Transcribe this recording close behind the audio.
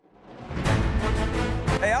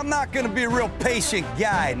Hey, I'm not gonna be a real patient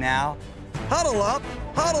guy now. Huddle up,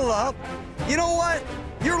 huddle up. You know what?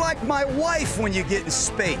 You're like my wife when you get in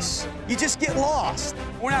space. You just get lost.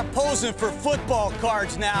 We're not posing for football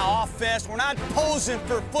cards now, offense. We're not posing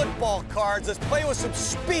for football cards. Let's play with some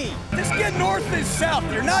speed. Just get north and south.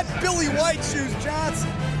 You're not Billy White Shoes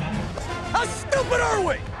Johnson. How stupid are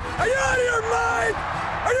we? Are you out of your mind?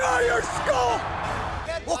 Are you out of your skull?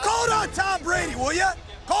 Well, call it on Tom Brady, will you?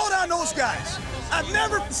 Call it on those guys. I've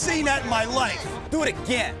never seen that in my life. Do it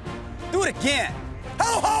again. Do it again.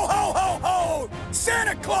 Ho, ho, ho, ho, ho!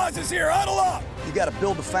 Santa Claus is here, huddle up! You gotta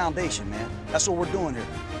build the foundation, man. That's what we're doing here.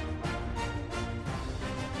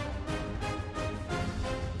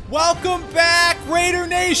 Welcome back, Raider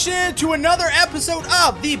Nation, to another episode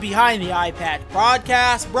of the Behind the Eye Patch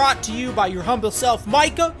broadcast, brought to you by your humble self,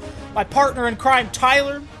 Micah, my partner in crime,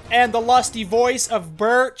 Tyler, and the lusty voice of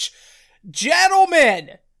Birch.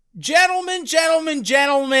 Gentlemen,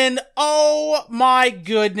 oh my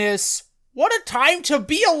goodness. What a time to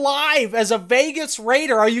be alive as a Vegas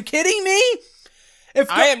Raider. Are you kidding me?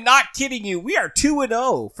 I am not kidding you. We are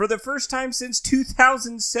 2-0 for the first time since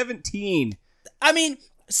 2017. I mean,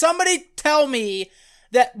 somebody tell me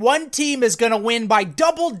that one team is going to win by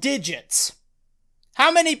double digits.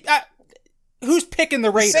 How many? Who's picking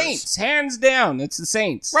the Raiders? Saints, hands down. It's the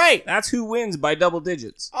Saints. Right. That's who wins by double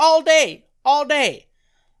digits. All day.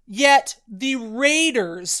 Yet, the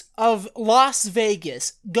Raiders of Las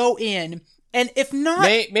Vegas go in, and if not...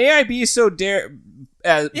 May I be so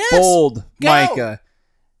bold, go. Micah?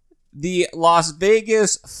 The Las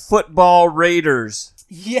Vegas Football Raiders.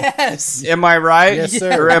 Yes. Am I right? Yes,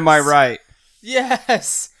 sir. Or am I right?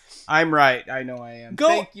 Yes. I'm right. I know I am. Go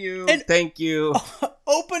Thank you. Thank you.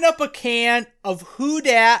 Open up a can of Who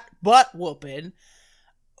Dat butt whooping.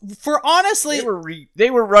 For honestly... They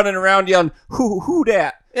were running around yelling, who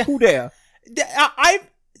dat? Who dat?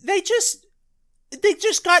 They just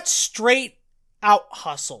got straight out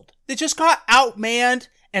hustled. They just got outmanned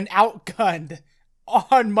and outgunned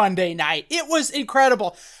on Monday night. It was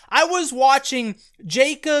incredible. I was watching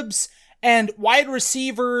Jacobs and wide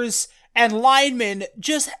receivers and linemen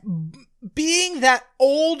just being that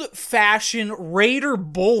old-fashioned Raider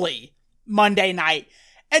bully Monday night.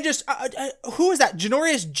 And just, who was that?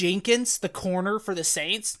 Janoris Jenkins, the corner for the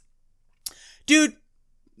Saints? Dude,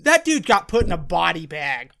 that dude got put in a body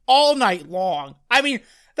bag all night long. I mean,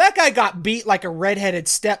 that guy got beat like a redheaded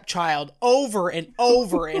stepchild over and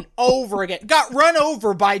over and over again. Got run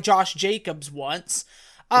over by Josh Jacobs once.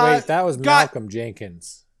 Wait, that was Malcolm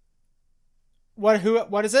Jenkins. What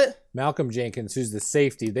is it? Malcolm Jenkins, who's the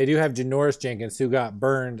safety. They do have Janoris Jenkins, who got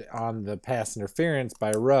burned on the pass interference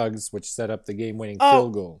by Ruggs, which set up the game-winning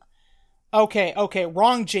field goal. Okay,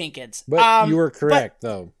 wrong Jenkins. But you were correct,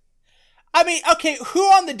 though. I mean, okay, who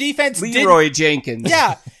on the defense Leroy Jenkins.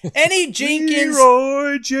 Yeah, any Jenkins.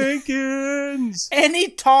 Leroy Jenkins. Any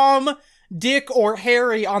Tom, Dick, or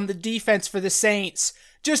Harry on the defense for the Saints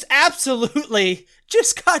just absolutely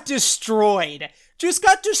got destroyed. Just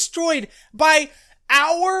got destroyed by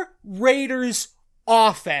our Raiders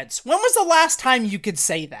offense. When was the last time you could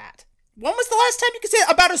say that? When was the last time you could say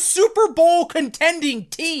that about a Super Bowl contending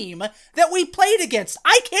team that we played against?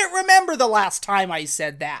 I can't remember the last time I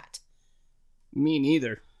said that. Me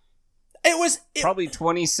neither. It was probably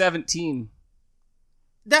 2017.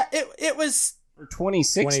 It was or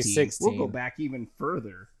 2016. 2016. We'll go back even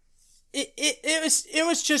further.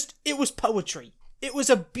 It was poetry. It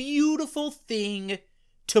was a beautiful thing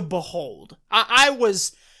to behold. I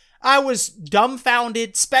was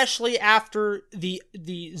dumbfounded, especially after the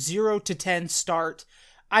 0-10 start.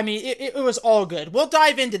 I mean, it was all good. We'll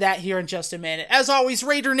dive into that here in just a minute. As always,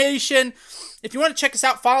 Raider Nation, if you want to check us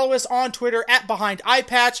out, follow us on Twitter at Behind Eye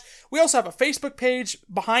Patch. We also have a Facebook page,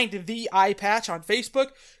 Behind the Eye Patch on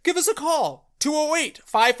Facebook. Give us a call,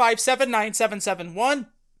 208-557-9771.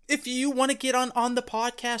 If you want to get on the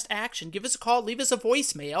podcast action, give us a call, leave us a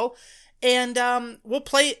voicemail, and we'll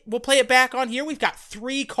play it back on here. We've got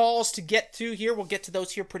 3 calls to get to here. We'll get to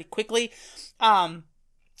those here pretty quickly.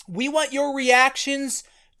 We want your reactions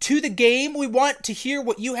to the game. We want to hear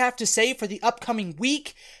what you have to say for the upcoming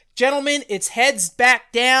week. Gentlemen, it's heads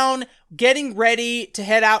back down, getting ready to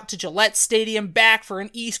head out to Gillette Stadium, back for an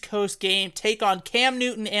East Coast game, take on Cam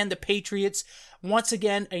Newton and the Patriots. Once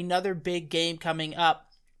again, another big game coming up.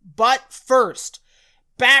 But first,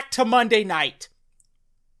 back to Monday night.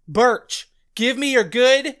 Birch, give me your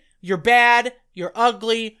good, your bad, your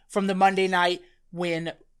ugly from the Monday night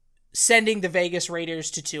win, sending the Vegas Raiders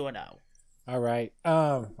to 2-0. All right.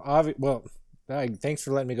 Thanks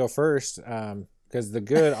for letting me go first. Because the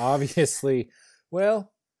good, obviously,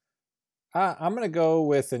 well, I'm going to go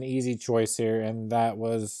with an easy choice here, and that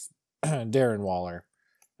was Darren Waller.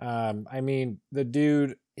 I mean, the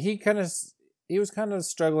dude, he was kind of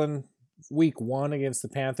struggling week 1 against the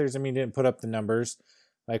Panthers. I mean, he didn't put up the numbers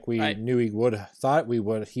like we knew he would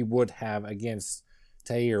have against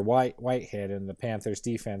Tahir Whitehead and the Panthers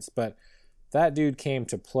defense. But that dude came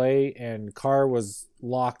to play, and Carr was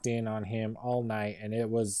locked in on him all night, and it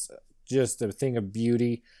was just a thing of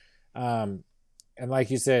beauty. And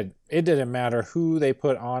like you said, it didn't matter who they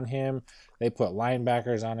put on him. They put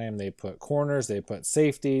linebackers on him. They put corners. They put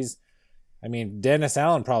safeties. I mean, Dennis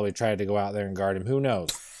Allen probably tried to go out there and guard him. Who knows?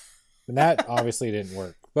 And that obviously didn't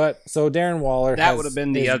work. But so Darren Waller, that would have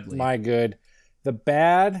been the ugly. My good. The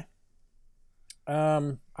bad,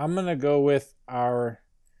 I'm gonna go with our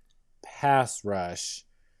pass rush.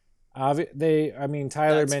 Tyler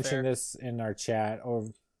That's mentioned fair. this in our chat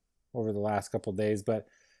over the last couple of days, but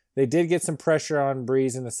they did get some pressure on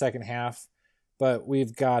Breeze in the second half. But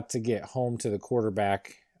we've got to get home to the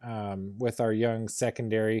quarterback with our young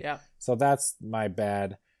secondary. Yeah. So that's my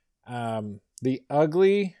bad. The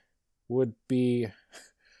ugly would be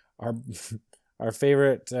our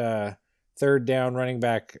favorite third down running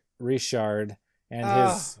back, Richard,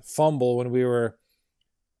 and his fumble when we were.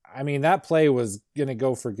 I mean, that play was going to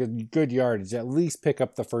go for good yardage, at least pick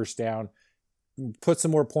up the first down, put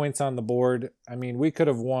some more points on the board. I mean, we could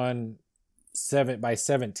have won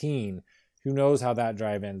 17. Who knows how that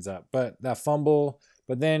drive ends up? But that fumble,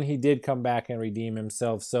 but then he did come back and redeem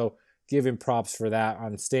himself. So give him props for that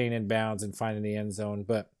on staying in bounds and finding the end zone.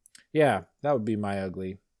 But yeah, that would be my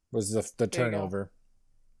ugly, was the turnover.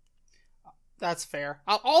 That's fair.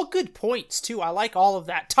 All good points, too. I like all of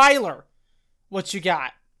that. Tyler, what you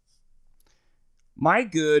got? My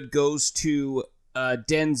good goes to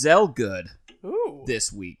Denzel Good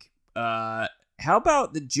this week. How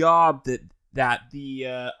about the job that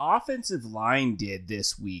the offensive line did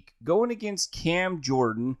this week, going against Cam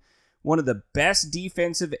Jordan, one of the best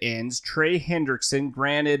defensive ends. Trey Hendrickson,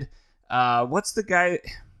 granted, who's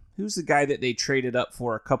the guy that they traded up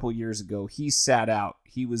for a couple years ago? He sat out.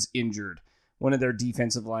 He was injured. One of their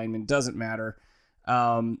defensive linemen, doesn't matter.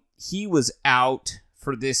 He was out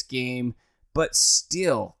for this game, but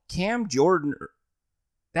still, Cam Jordan,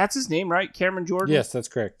 that's his name, right? Cameron Jordan? Yes, that's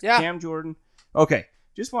correct. Yeah. Cam Jordan. Okay.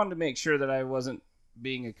 Just wanted to make sure that I wasn't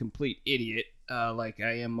being a complete idiot like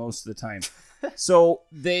I am most of the time. So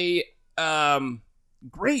they,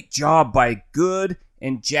 great job by Good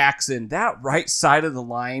and Jackson. That right side of the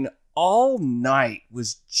line all night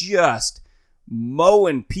was just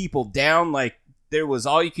mowing people down like there was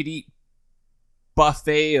all you could eat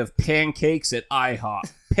buffet of pancakes at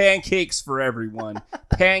IHOP. Pancakes for everyone.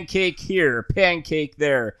 Pancake here, pancake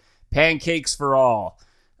there. Pancakes for all.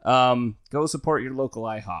 Go support your local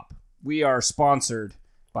IHOP. We are sponsored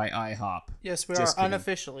by IHOP. Yes, we Just are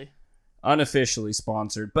kidding. Unofficially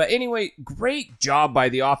sponsored. But anyway, great job by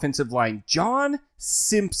the offensive line. John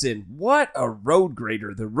Simpson, what a road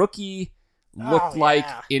grader the rookie looked like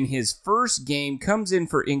in his first game. Comes in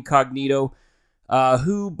for Incognito,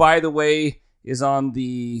 who, by the way, is on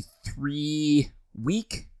the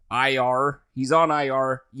 3-week IR. He's on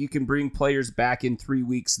IR. You can bring players back in 3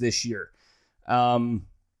 weeks this year.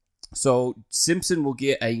 So Simpson will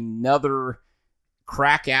get another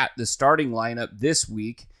crack at the starting lineup this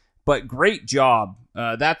week. But great job.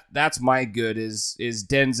 That's my good is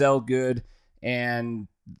Denzel Good and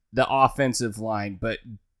the offensive line. But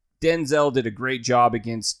Denzel did a great job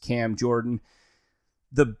against Cam Jordan.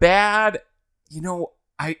 The bad,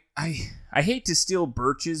 I hate to steal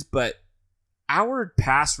Birch's, but our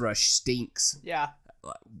pass rush stinks. Yeah.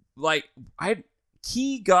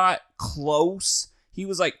 He got close. He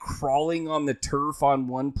was like crawling on the turf on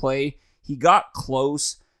one play. He got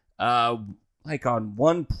close on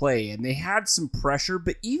one play, and they had some pressure.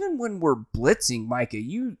 But even when we're blitzing, Micah,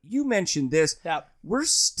 you mentioned this. Yep. We're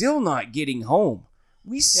still not getting home.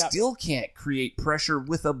 We still can't create pressure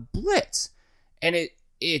with a blitz. And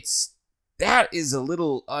that is a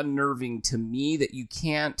little unnerving to me that you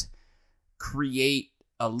can't create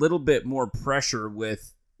a little bit more pressure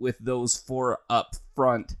with those four up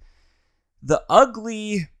front. The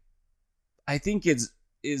ugly, I think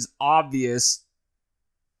is obvious,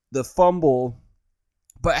 the fumble.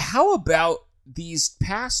 But how about these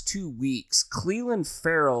past 2 weeks, Clelin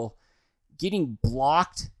Ferrell getting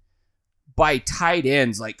blocked by tight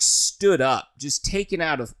ends, like stood up, just taken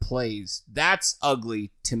out of plays? That's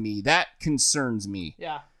ugly to me. That concerns me.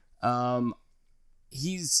 Yeah.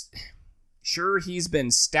 He's been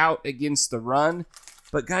stout against the run,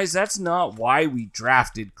 but guys, that's not why we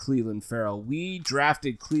drafted Clelin Ferrell. We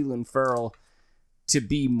drafted Clelin Ferrell to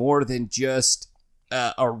be more than just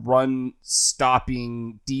a run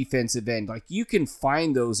stopping defensive end. Like, you can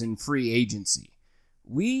find those in free agency.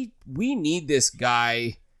 We need this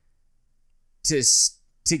guy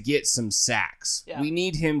to get some sacks. Yeah. We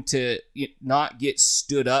need him to not get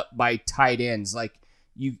stood up by tight ends. Like,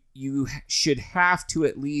 you should have to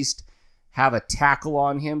at least have a tackle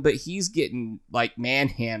on him, but he's getting like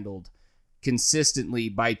manhandled consistently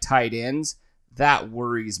by tight ends. That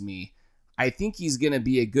worries me. I think he's going to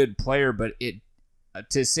be a good player, but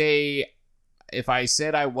to say, if I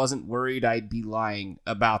said I wasn't worried, I'd be lying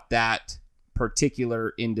about that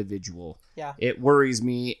particular individual. Yeah. It worries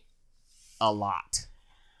me a lot.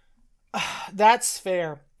 That's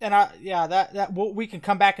fair. And we can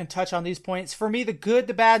come back and touch on these points. For me, the good,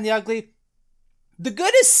 the bad, and the ugly. The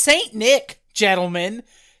good is Saint Nick, gentlemen.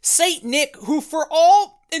 Saint Nick, who for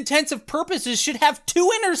all intensive purposes should have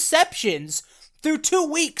 2 interceptions through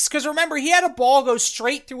 2 weeks. Because remember, he had a ball go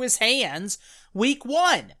straight through his hands week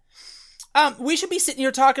 1. We should be sitting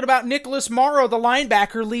here talking about Nicholas Morrow, the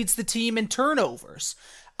linebacker, leads the team in turnovers.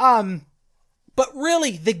 But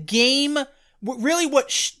really, the game, really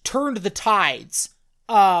what turned the tides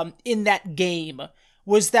in that game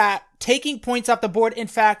was that taking points off the board. In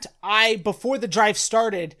fact, before the drive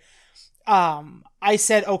started, I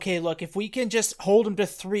said, okay, look, if we can just hold them to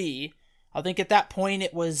 3, I think at that point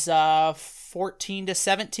it was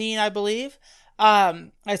 14-17, I believe. I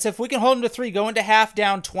said, if we can hold them to 3, go into half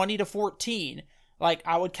down 20-14, like,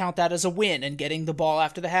 I would count that as a win and getting the ball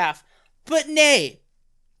after the half. But nay.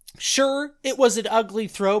 Sure, it was an ugly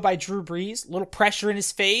throw by Drew Brees, a little pressure in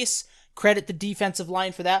his face, credit the defensive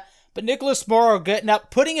line for that, but Nicholas Morrow getting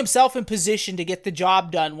up, putting himself in position to get the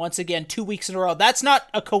job done once again 2 weeks in a row. That's not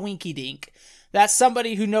a coinky-dink. That's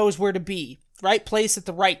somebody who knows where to be, right place at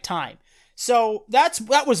the right time. So that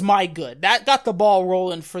was my good. That got the ball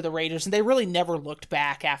rolling for the Raiders, and they really never looked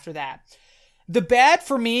back after that. The bad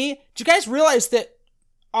for me, did you guys realize that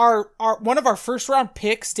our one of our first round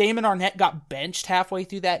picks, Damon Arnett, got benched halfway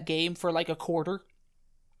through that game for like a quarter?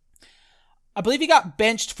 I believe he got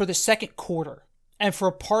benched for the second quarter and for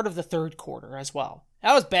a part of the third quarter as well.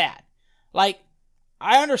 That was bad. Like,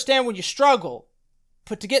 I understand when you struggle,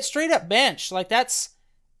 but to get straight up benched, like, that's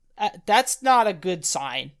not a good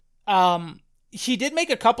sign. He did make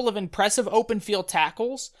a couple of impressive open field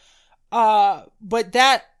tackles, but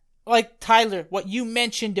that, like, Tyler, what you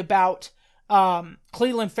mentioned about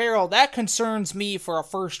Cleveland Farrell, that concerns me for a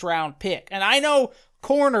first round pick. And I know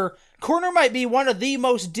corner might be one of the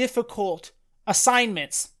most difficult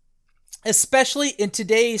assignments, especially in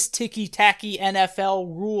today's ticky-tacky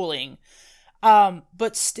NFL ruling.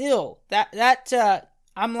 But still, that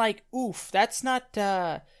I'm like, oof, that's not,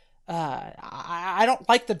 I don't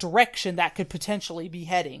like the direction that could potentially be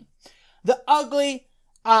heading. The ugly,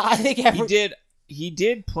 I think He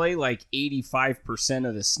did play like 85%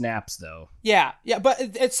 of the snaps, though. Yeah, but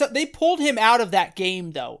they pulled him out of that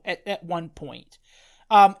game, though, at one point.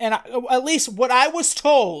 At least what I was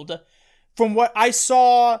told from what I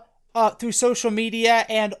saw through social media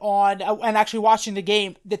and actually watching the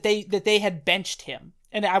game, that they had benched him.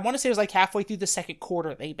 And I want to say it was like halfway through the second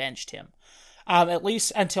quarter they benched him, at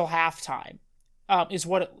least until halftime. Is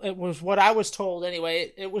what it was what I was told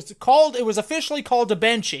anyway. It was officially called a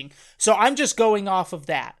benching, so I'm just going off of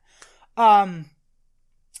that. I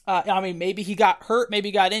mean, maybe he got hurt, maybe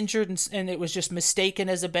he got injured, and it was just mistaken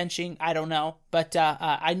as a benching. I don't know, but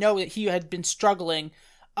I know that he had been struggling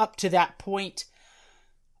up to that point.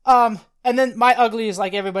 And then my ugly is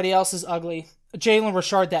like everybody else's ugly. Jalen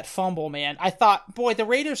Richard, that fumble, man. I thought, boy, the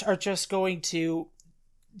Raiders are just going to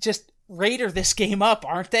Raider this game up,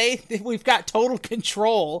 aren't they? We've got total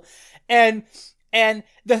control. And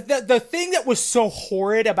the thing that was so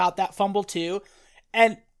horrid about that fumble too,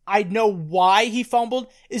 and I know why he fumbled,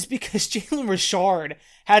 is because Jalen Richard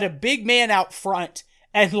had a big man out front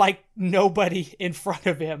and like nobody in front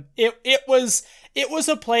of him. It was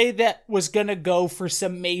a play that was gonna go for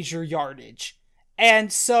some major yardage.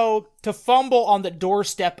 And so to fumble on the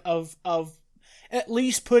doorstep of at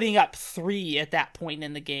least putting up 3 at that point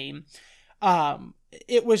in the game,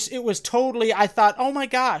 it was totally, I thought, oh my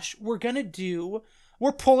gosh, we're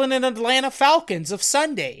pulling an Atlanta Falcons of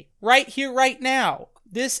Sunday right here, right now.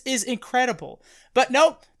 This is incredible. But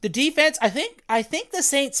no, the defense, I think the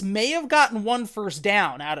Saints may have gotten 1 first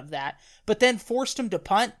down out of that, but then forced them to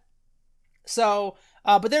punt. So,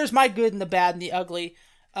 but there's my good and the bad and the ugly.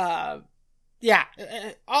 All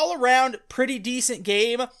around pretty decent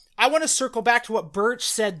game. I want to circle back to what Birch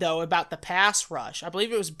said, though, about the pass rush. I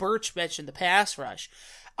believe it was Birch mentioned the pass rush.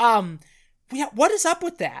 What is up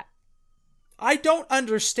with that? I don't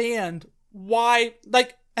understand why,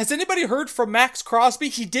 like, Has anybody heard from Max Crosby?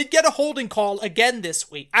 He did get a holding call again this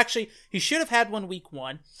week. Actually, he should have had one week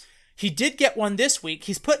 1. He did get one this week.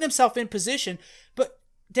 He's putting himself in position. But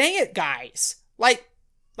dang it, guys. Like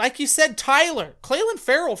you said, Tyler, Clelin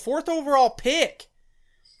Ferrell, 4th overall pick.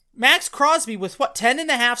 Max Crosby with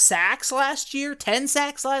 10.5 sacks last year? 10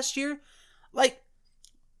 sacks last year? Like,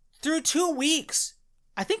 through 2 weeks,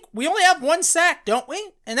 I think we only have 1 sack, don't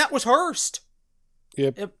we? And that was Hurst.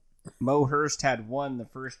 Yep. Mo Hurst had 1 the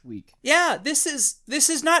first week. Yeah, this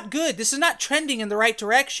is not good. This is not trending in the right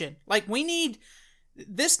direction. Like,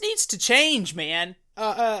 this needs to change, man.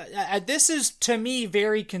 This is, to me,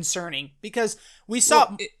 very concerning because we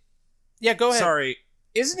saw... yeah, go ahead. Sorry.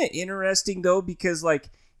 Isn't it interesting, though? Because,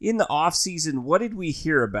 like, in the offseason, what did we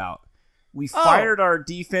hear about? We fired our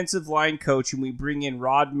defensive line coach and we bring in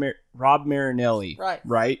Rob Marinelli.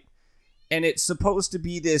 Right? And it's supposed to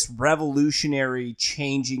be this revolutionary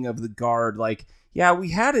changing of the guard. Like, yeah,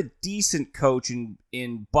 we had a decent coach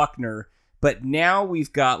in Buckner, but now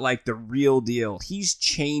we've got, like, the real deal. He's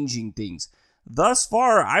changing things. Thus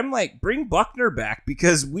far, I'm like, bring Buckner back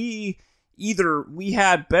because we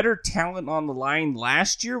had better talent on the line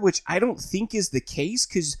last year, which I don't think is the case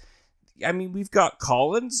because, I mean, we've got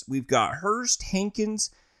Collins, we've got Hurst, Hankins,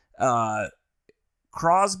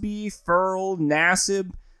 Crosby, Ferrell,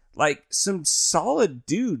 Nassib, like some solid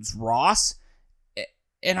dudes, Ross.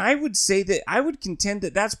 And I would say that I would contend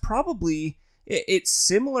that that's probably, it's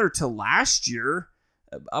similar to last year,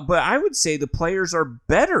 but I would say the players are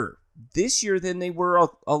better this year than they were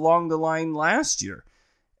along the line last year.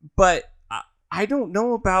 But I don't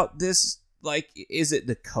know about this. Like, is it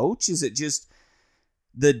the coach? Is it just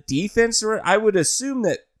the defense? Or I would assume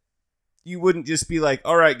that you wouldn't just be like,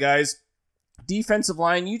 all right, guys, defensive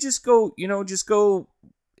line, you just go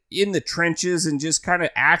in the trenches and just kind of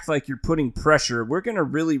act like you're putting pressure. We're going to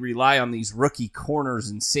really rely on these rookie corners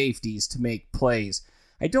and safeties to make plays.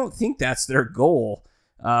 I don't think that's their goal.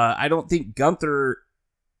 I don't think Gunther,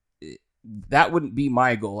 that wouldn't be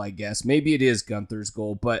my goal, I guess. Maybe it is Gunther's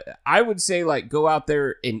goal, but I would say, like, go out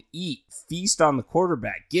there and eat, feast on the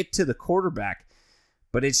quarterback, get to the quarterback.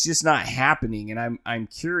 But it's just not happening, and I'm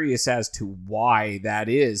curious as to why that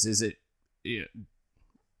is. Is it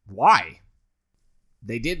why?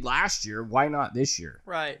 They did last year. Why not this year?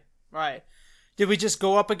 Right. Did we just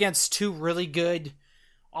go up against 2 really good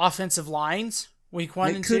offensive lines week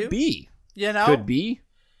 1 and 2? It could be. You know? Could be.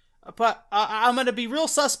 But I'm going to be real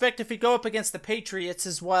suspect if we go up against the Patriots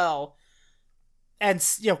as well and,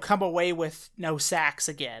 come away with no sacks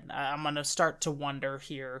again. I'm going to start to wonder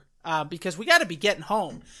here because we got to be getting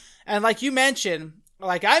home. And like you mentioned,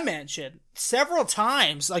 like I mentioned several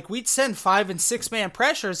times, like we'd send 5 and 6 man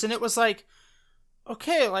pressures and it was like,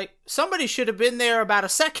 okay, like somebody should have been there about a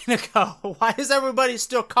second ago. Why is everybody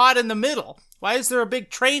still caught in the middle? Why is there a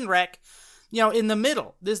big train wreck, in the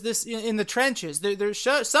middle? This in the trenches.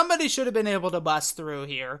 Somebody should have been able to bust through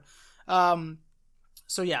here.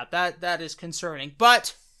 So yeah, that is concerning.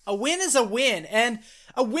 But a win is a win, and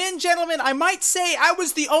a win, gentlemen. I might say I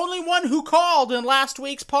was the only one who called in last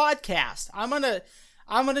week's podcast. I'm gonna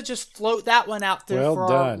just float that one out there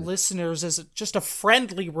our listeners as just a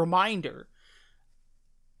friendly reminder.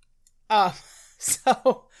 Rub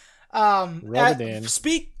it in.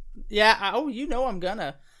 I'm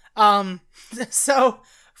gonna. So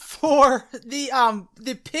for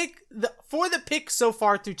the pick so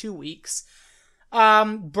far through 2 weeks,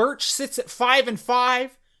 Birch sits at 5-5,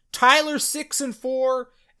 Tyler 6-4,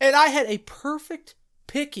 and I had a perfect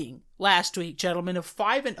picking last week, gentlemen, of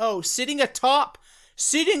 5-0,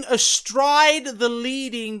 sitting astride the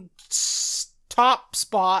leading top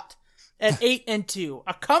spot at 8-2,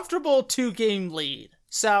 a comfortable 2-game lead.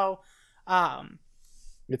 So,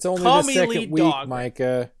 it's only the second week, dog.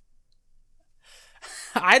 Micah.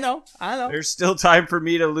 I know. There's still time for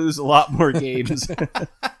me to lose a lot more games.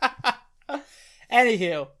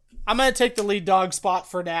 Anywho, I'm going to take the lead dog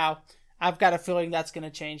spot for now. I've got a feeling that's going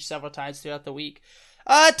to change several times throughout the week.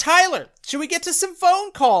 Tyler, should we get to some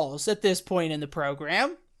phone calls at this point in the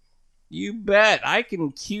program? You bet. I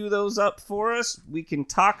can cue those up for us. We can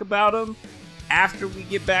talk about them after we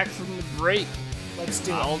get back from the break. Let's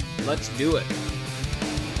do it. Let's do it.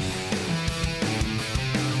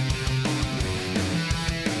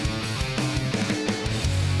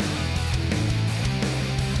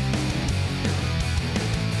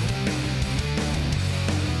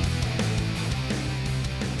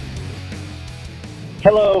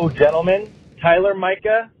 Hello, gentlemen. Tyler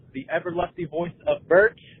Micah, the ever-lusty voice of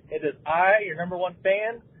Birch. It is I, your number one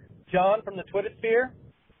fan, John from the Twittersphere.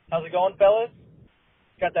 How's it going, fellas?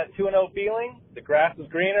 Got that 2-0 feeling. The grass is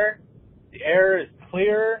greener. The air is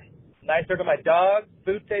clearer, nicer to my dogs.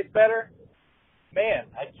 food tastes better. Man,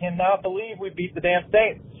 I cannot believe we beat the damn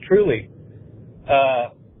Saints, truly.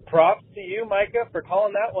 Props to you, Micah, for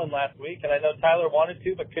calling that one last week, and I know Tyler wanted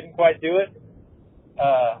to but couldn't quite do it.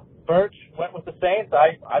 Birch went with the Saints.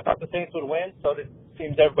 I thought the Saints would win, so did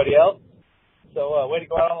seems everybody else. So way to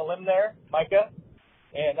go out on a limb there, Micah.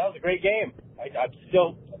 And that was a great game. I'm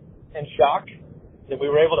still in shock that we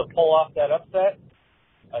were able to pull off that upset.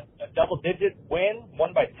 A double-digit win,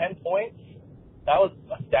 won by 10 points. That was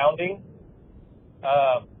astounding.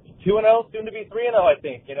 2-0, soon to be 3-0, I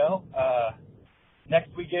think, you know. Next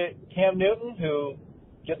we get Cam Newton, who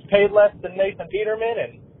gets paid less than Nathan Peterman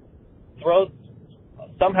and throws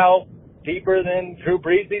somehow deeper than Drew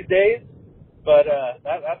Brees these days. But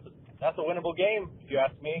that's a winnable game, if you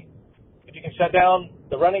ask me. If you can shut down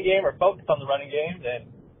the running game or focus on the running game, then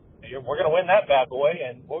we're going to win that bad boy,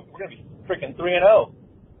 and we're going to be freaking 3-0.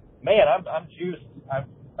 Man, I'm juiced.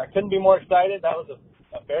 I couldn't be more excited. That was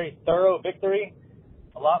a very thorough victory.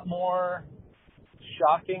 A lot more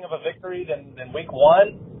shocking of a victory than week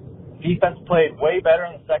one. Defense played way better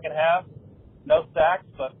in the second half. No sacks,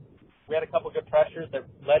 but we had a couple good pressures that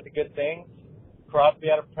led to good things. Crosby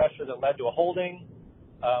had a pressure that led to a holding.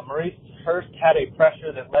 Maurice Hurst had a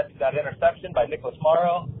pressure that led to that interception by Nicholas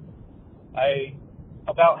Morrow. I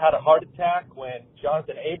about had a heart attack when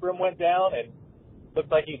Jonathan Abram went down and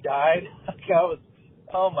looked like he died.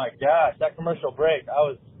 Oh my gosh, that commercial break.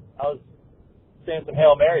 I was saying some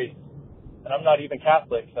Hail Marys, and I'm not even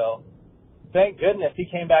Catholic, so thank goodness he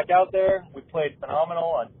came back out there. We played phenomenal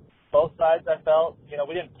on both sides, I felt. You know,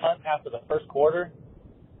 we didn't punt after the first quarter,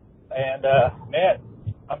 and man,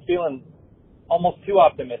 I'm feeling almost too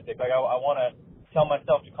optimistic. Like I want to tell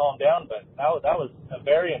myself to calm down, but that was a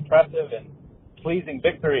very impressive and pleasing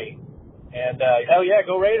victory. And hell yeah,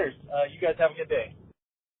 go Raiders! You guys have a good day.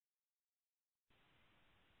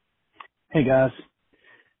 Hey guys,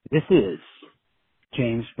 this is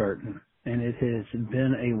James Burton, and it has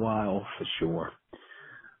been a while for sure.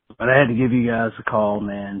 But I had to give you guys a call,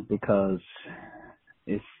 man, because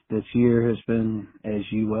this year has been, as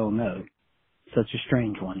you well know, such a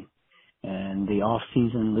strange one. And the off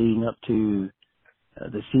season leading up to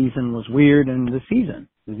the season was weird, and the season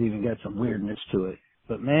has even got some weirdness to it.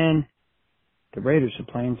 But man, the Raiders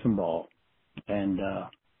are playing some ball, and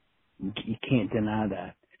you can't deny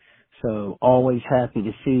that. So always happy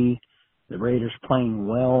to see the Raiders playing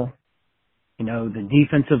well. You know, the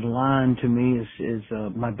defensive line to me is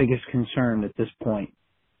my biggest concern at this point.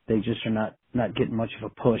 They just are not getting much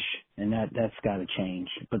of a push, and that's got to change.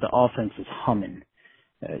 But the offense is humming.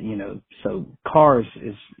 You know, so Carr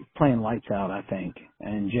is playing lights out, I think.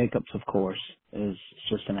 And Jacobs, of course, is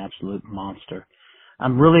just an absolute monster.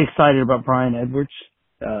 I'm really excited about Bryan Edwards.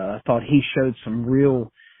 I thought he showed some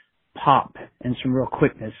real pop and some real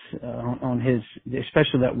quickness on his,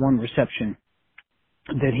 especially that one reception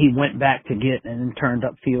that he went back to get and then turned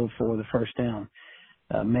upfield for the first down.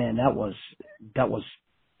 Man, that was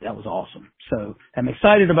awesome. So I'm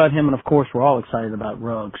excited about him, and of course we're all excited about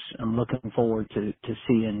Ruggs. I'm looking forward to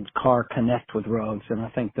seeing Carr connect with Ruggs, and I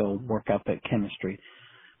think they'll work out that chemistry.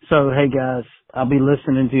 So hey guys, I'll be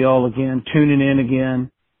listening to y'all again, tuning in again,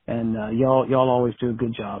 and y'all always do a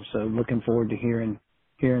good job. So looking forward to hearing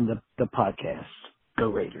the podcast. Go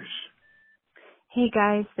Raiders. Hey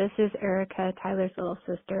guys, this is Erica, Tyler's little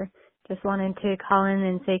sister. Just wanted to call in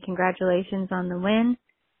and say congratulations on the win.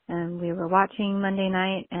 We were watching Monday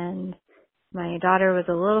night, and my daughter was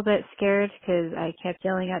a little bit scared because I kept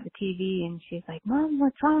yelling at the TV, and she's like, "Mom,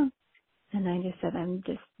 what's wrong?" And I just said, I'm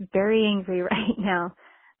just very angry right now.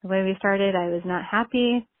 The way we started, I was not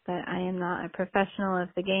happy, but I am not a professional of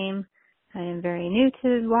the game. I am very new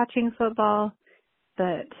to watching football.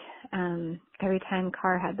 But every time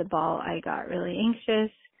Carr had the ball, I got really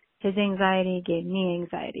anxious. His anxiety gave me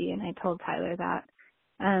anxiety, and I told Tyler that.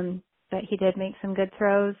 But he did make some good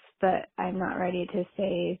throws, but I'm not ready to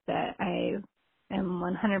say that I am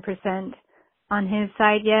 100% on his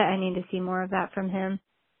side yet. I need to see more of that from him.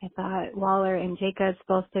 I thought Waller and Jacobs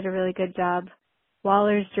both did a really good job.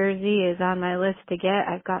 Waller's jersey is on my list to get.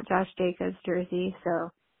 I've got Josh Jacobs' jersey, so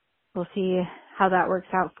we'll see how that works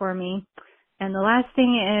out for me. And the last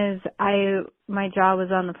thing is, my jaw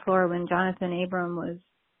was on the floor when Jonathan Abram was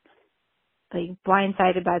like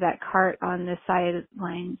blindsided by that cart on the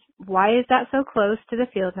sidelines. Why is that so close to the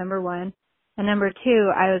field, number one? And number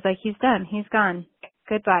two, I was like, he's done. He's gone.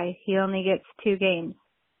 Goodbye. He only gets 2 games.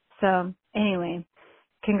 So anyway,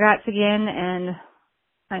 congrats again, and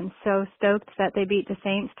I'm so stoked that they beat the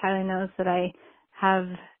Saints. Tyler knows that I have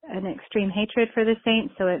an extreme hatred for the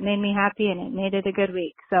Saints, so it made me happy, and it made it a good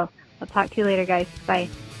week. So I'll talk to you later, guys. Bye.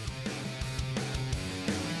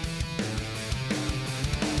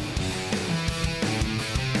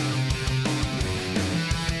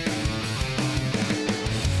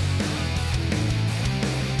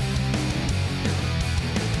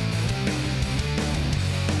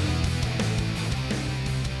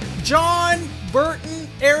 John, Burton,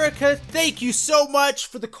 Erica, thank you so much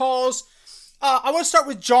for the calls. I want to start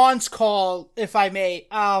with John's call, if I may.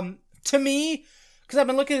 To me, because I've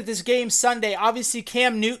been looking at this game Sunday, obviously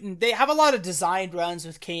Cam Newton, they have a lot of designed runs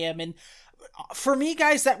with Cam, and for me,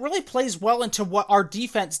 guys, that really plays well into what our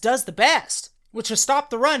defense does the best, which is stop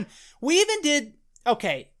the run. We even did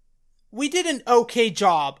an okay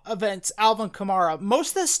job against Alvin Kamara.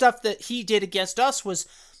 Most of the stuff that he did against us was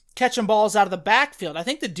catching balls out of the backfield. I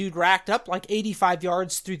think the dude racked up like 85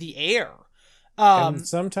 yards through the air. And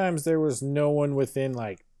sometimes there was no one within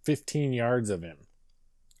like 15 yards of him.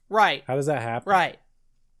 Right. How does that happen? Right.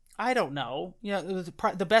 I don't know. You know,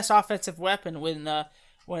 the best offensive weapon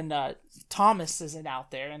when Thomas isn't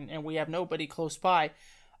out there and we have nobody close by.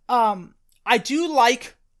 I do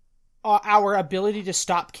like our ability to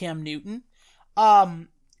stop Cam Newton.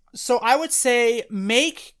 So I would say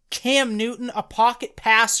make Cam Newton a pocket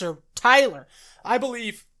passer. Tyler, I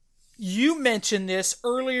believe you mentioned this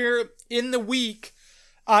earlier in the week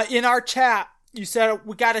in our chat. You said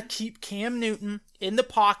we got to keep Cam Newton in the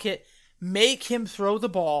pocket, make him throw the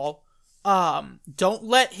ball. Don't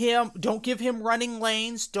give him running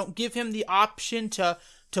lanes. Don't give him the option to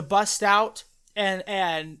bust out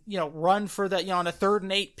and run for the, on a 3rd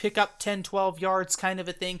and 8, pick up 10, 12 yards kind of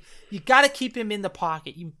a thing. You got to keep him in the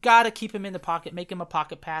pocket. Make him a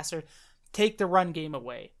pocket passer. Take the run game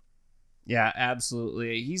away. Yeah,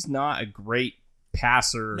 absolutely. He's not a great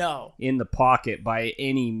passer No. in the pocket by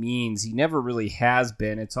any means. He never really has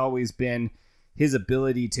been. It's always been his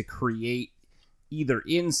ability to create either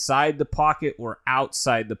inside the pocket or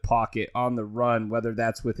outside the pocket on the run, whether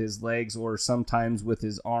that's with his legs or sometimes with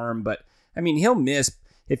his arm. But I mean, he'll miss.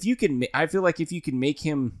 I feel like if you can make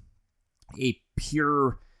him a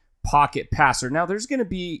pure pocket passer. Now there's going to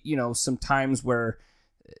be, some times where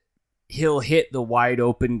he'll hit the wide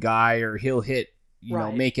open guy or he'll hit,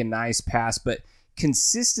 make a nice pass, but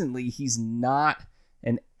consistently he's not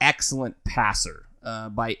an excellent passer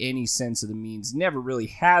by any sense of the means. Never really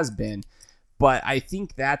has been. But I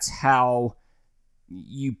think that's how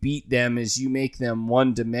you beat them, is you make them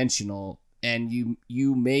one-dimensional, and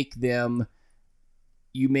you make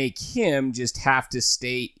him just have to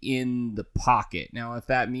stay in the pocket. Now, if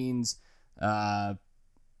that means,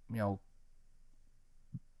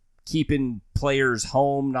 keeping players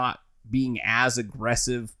home, not being as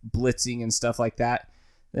aggressive, blitzing and stuff like that,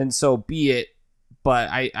 then so be it. But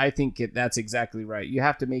I think that's exactly right. You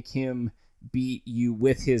have to make him beat you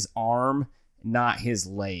with his arm, not his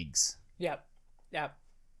legs. Yep.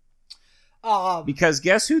 Because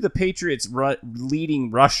guess who the Patriots' leading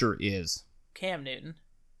rusher is? Cam Newton.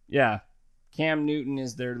 Yeah. Cam Newton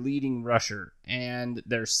is their leading rusher. And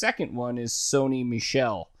their second one is Sony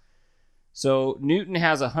Michel. So Newton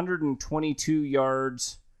has 122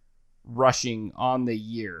 yards rushing on the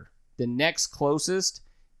year. The next closest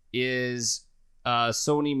is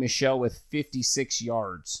Sony Michel with 56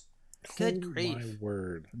 yards. Good grief. My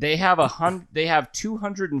word. They have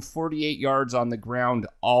 248 yards on the ground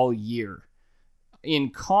all year.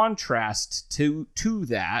 In contrast to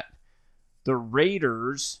that, the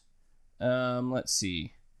Raiders, let's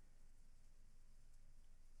see,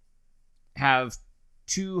 have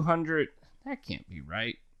 200. That can't be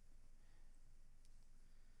right.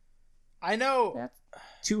 I know. That's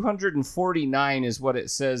 249 is what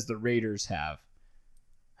it says the Raiders have.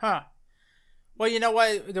 Huh. Well, you know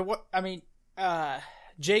what?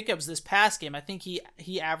 Jacobs this past game, I think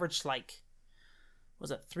he averaged like,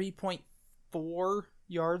 was it 3.4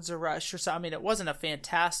 yards a rush or something? I mean, it wasn't a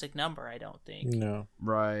fantastic number, I don't think. No.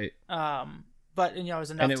 Right. But it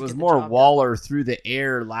was enough. And it to was get the more job Waller through the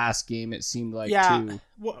air last game. It seemed like too.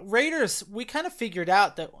 Well, Raiders, we kind of figured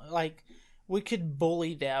out that like we could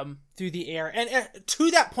bully them through the air, and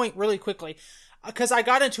to that point, really quickly, because I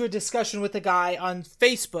got into a discussion with a guy on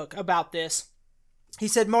Facebook about this. He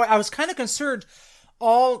said, "Mo, I was kind of concerned.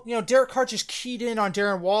 Derek Carr just keyed in on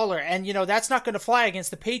Darren Waller, and that's not going to fly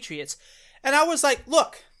against the Patriots." And I was like,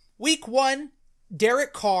 "Look, week 1,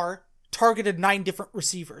 Derek Carr targeted 9 different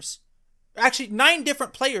receivers. Actually, 9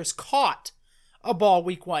 different players caught a ball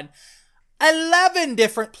week 1. 11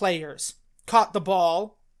 different players caught the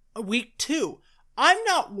ball week 2. I'm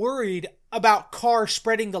not worried about Carr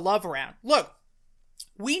spreading the love around. Look,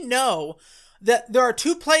 we know that there are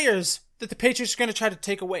 2 players that the Patriots are going to try to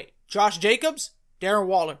take away. Josh Jacobs, Darren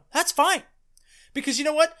Waller. That's fine. Because you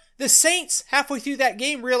know what? The Saints, halfway through that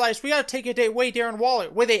game, realized we got to take away Darren Waller.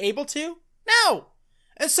 Were they able to? No.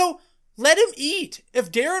 And so, let him eat.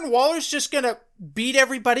 If Darren Waller's just going to beat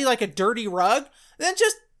everybody like a dirty rug, then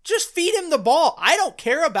just Just feed him the ball. I don't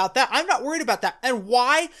care about that. I'm not worried about that. And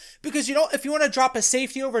why? Because, if you want to drop a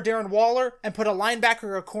safety over Darren Waller and put a linebacker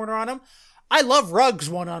or a corner on him, I love Ruggs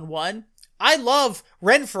one-on-one. I love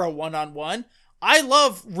Renfrow one-on-one. I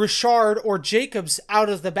love Richard or Jacobs out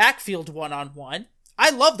of the backfield one-on-one. I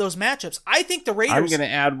love those matchups. I think the Raiders... I'm going to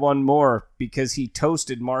add one more because he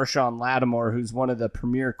toasted Marshawn Lattimore, who's one of the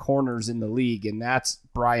premier corners in the league, and that's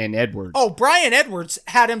Bryan Edwards. Oh, Bryan Edwards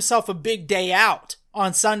had himself a big day out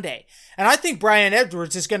on Sunday. And I think Bryan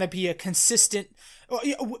Edwards is going to be a consistent...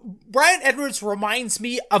 Bryan Edwards reminds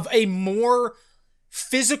me of a more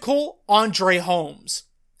physical Andre Holmes.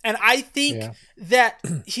 And I think that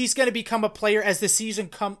he's going to become a player as the season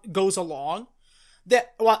goes along.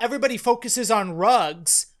 That while everybody focuses on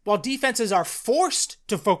Ruggs, while defenses are forced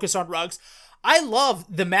to focus on Ruggs, I love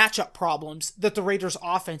the matchup problems that the Raiders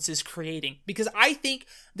offense is creating, because I think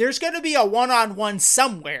there's going to be a one-on-one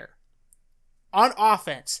somewhere on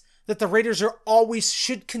offense that the Raiders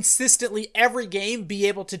should consistently every game be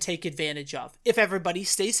able to take advantage of if everybody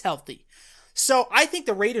stays healthy. So I think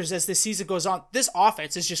the Raiders, as this season goes on, this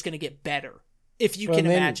offense is just going to get better, if you can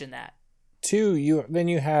imagine that. Two,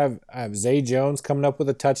 you have Zay Jones coming up with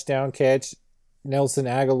a touchdown catch. Nelson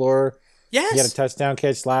Aguilar, yes, he had a touchdown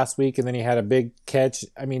catch last week, and then he had a big catch.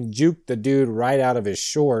 I mean, juked the dude right out of his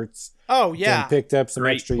shorts. Oh yeah, and picked up some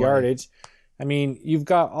Great extra play. yardage. I mean, you've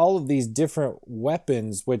got all of these different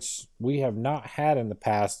weapons which we have not had in the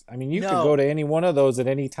past. I mean, you could go to any one of those at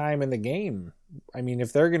any time in the game. I mean,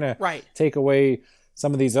 if they're gonna take away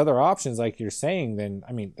some of these other options, like you're saying, then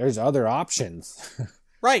I mean, there's other options,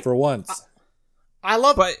 right? For once. I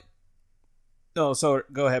love... So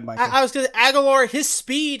go ahead, Michael. I was going to... Aguilar, his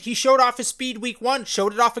speed, he showed off his speed week 1,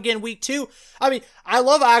 showed it off again week 2. I mean, I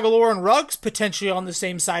love Aguilar and Ruggs potentially on the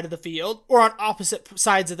same side of the field or on opposite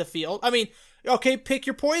sides of the field. I mean, okay, pick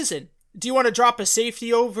your poison. Do you want to drop a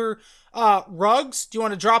safety over Ruggs? Do you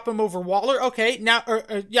want to drop him over Waller? Okay, now,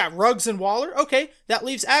 Ruggs and Waller. Okay, that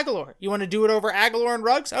leaves Aguilar. You want to do it over Aguilar and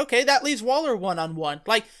Ruggs? Okay, that leaves Waller one-on-one.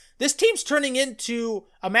 Like, this team's turning into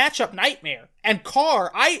a matchup nightmare. And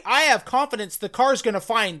Carr, I have confidence the Carr's going to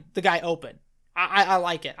find the guy open. I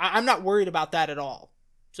like it. I'm not worried about that at all.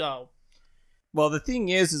 So, well, the thing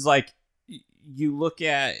is like, you look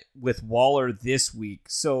at with Waller this week,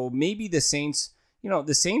 so maybe the Saints,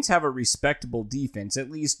 the Saints have a respectable defense.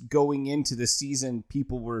 At least going into the season,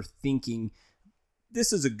 people were thinking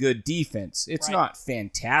this is a good defense. It's not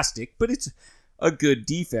fantastic, but it's a good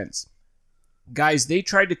defense. Guys, they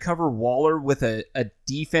tried to cover Waller with a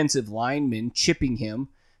defensive lineman chipping him.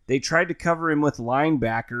 They tried to cover him with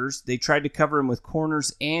linebackers. They tried to cover him with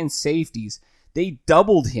corners and safeties. They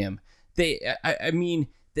doubled him. I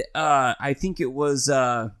think it was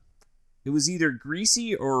either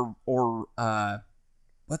Greasy or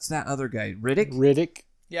what's that other guy? Riddick?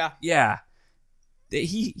 Yeah. Yeah.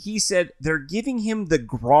 He said they're giving him the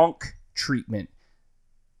Gronk treatment.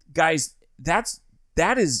 Guys, that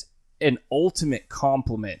is an ultimate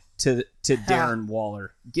compliment to Darren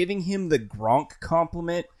Waller. Giving him the Gronk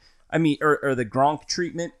compliment, or the Gronk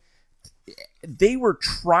treatment. They were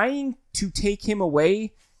trying to take him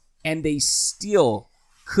away, and they still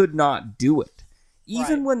could not do it.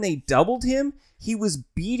 Even when they doubled him, he was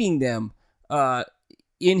beating them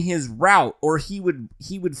in his route, or he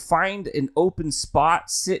would find an open spot,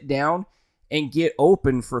 sit down, and get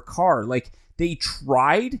open for Carr. Like, they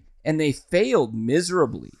tried, and they failed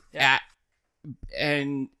miserably. Yeah.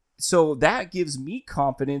 And so that gives me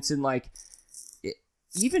confidence in, like,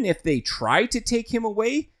 even if they try to take him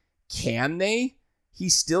away, can they? He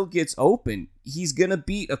still gets open. He's going to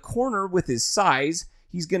beat a corner with his size.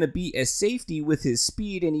 He's going to beat a safety with his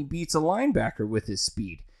speed, and he beats a linebacker with his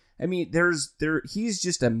speed. I mean, he's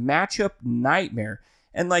just a matchup nightmare.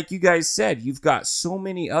 And like you guys said, you've got so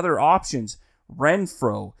many other options.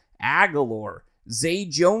 Renfrow, Aguilar, Zay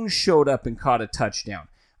Jones showed up and caught a touchdown.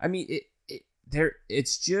 I mean,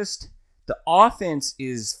 it's just the offense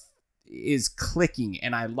is clicking,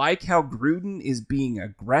 and I like how Gruden is being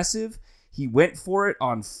aggressive. He went for it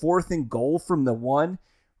on 4th and goal from the 1,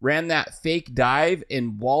 ran that fake dive,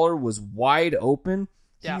 and Waller was wide open.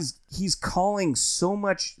 Yeah. He's calling so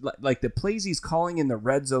much, like the plays he's calling in the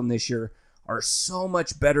red zone this year are so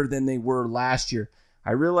much better than they were last year.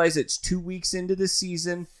 I realize it's 2 weeks into the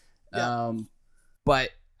season, but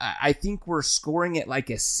I think we're scoring at like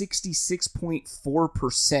a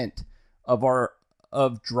 66.4%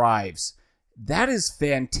 of drives. That is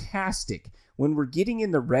fantastic. When we're getting in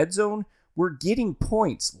the red zone, we're getting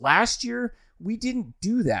points. Last year, we didn't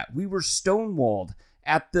do that. We were stonewalled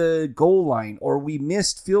at the goal line, or we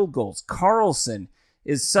missed field goals. Carlson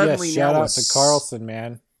is suddenly shout out to Carlson,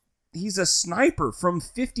 man. he's a sniper from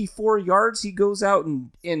 54 yards. He goes out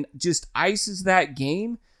and just ices that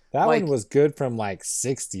game. That one was good from like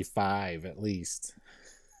 65 at least.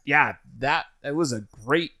 Yeah, that was a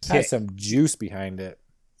great kick. Had some juice behind it.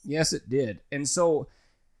 Yes, it did. And so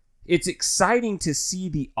it's exciting to see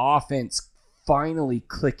the offense finally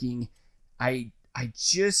clicking. I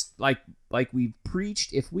just like we've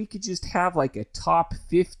preached, if we could just have like a top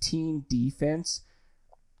 15 defense,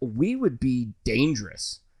 we would be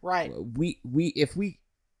dangerous. Right. If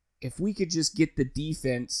we could just get the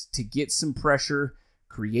defense to get some pressure,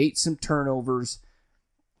 create some turnovers,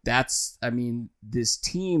 this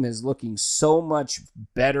team is looking so much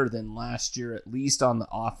better than last year, at least on the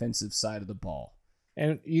offensive side of the ball.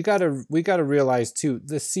 And we got to realize too,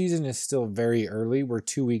 the season is still very early. We're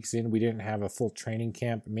 2 weeks in. We didn't have a full training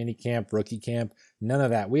camp, mini camp, rookie camp, none of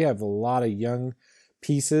that. We have a lot of young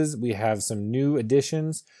pieces. We have some new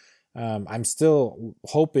additions. I'm still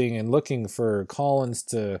hoping and looking for Collins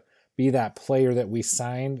to be that player that we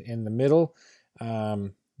signed in the middle.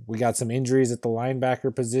 We got some injuries at the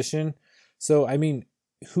linebacker position. So, I mean,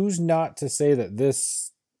 who's not to say that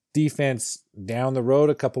this defense down the road,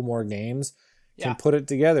 a couple more games, can put it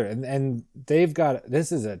together? And they've got,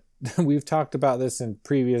 we've talked about this in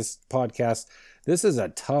previous podcasts. This is a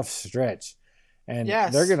tough stretch. And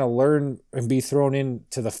they're going to learn and be thrown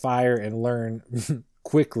into the fire and learn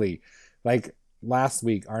quickly. Like last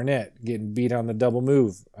week, Arnett getting beat on the double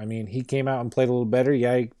move. I mean, he came out and played a little better.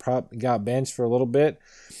 Yeah, he probably got benched for a little bit,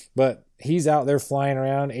 but he's out there flying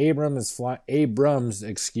around. Abrams,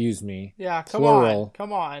 excuse me. Yeah, come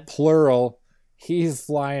on. Plural. He's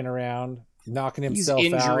flying around, knocking himself out.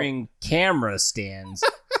 He's injuring camera stands.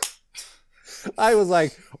 I was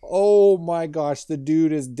like, oh my gosh, the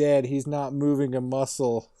dude is dead. He's not moving a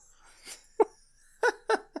muscle.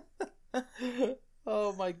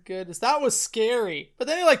 Oh my goodness, that was scary. But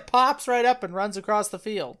then he like pops right up and runs across the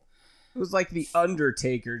field. It was like the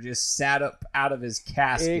Undertaker just sat up out of his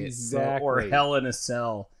casket. Exactly. Or Hell in a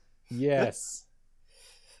Cell. Yes.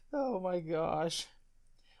 Oh my gosh.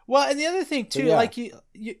 Well, and the other thing too, like you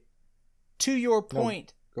to your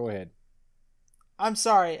point. No, go ahead. I'm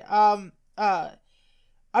sorry.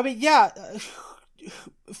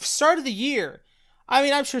 Start of the year. I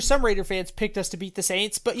mean, I'm sure some Raider fans picked us to beat the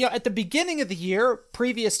Saints, but at the beginning of the year,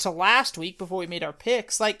 previous to last week, before we made our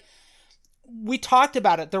picks, like we talked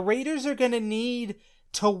about it, the Raiders are going to need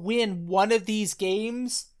to win one of these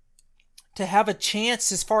games to have a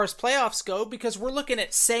chance as far as playoffs go, because we're looking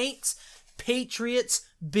at Saints, Patriots,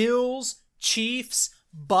 Bills, Chiefs,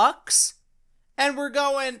 Bucks, and we're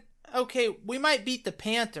going, okay, we might beat the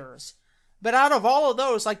Panthers. But out of all of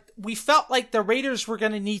those, like, we felt like the Raiders were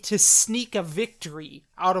going to need to sneak a victory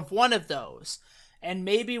out of one of those. And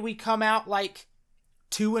maybe we come out like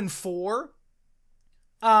 2-4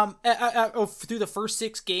 through the first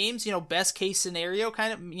 6 games, best case scenario,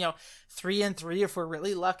 kind of, 3-3 if we're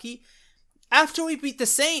really lucky. After we beat the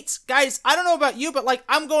Saints, guys, I don't know about you, but like,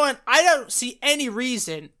 I don't see any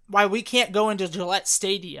reason why we can't go into Gillette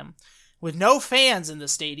Stadium with no fans in the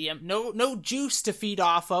stadium, no juice to feed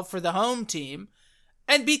off of for the home team,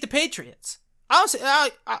 and beat the Patriots. Honestly,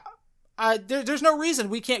 there's no reason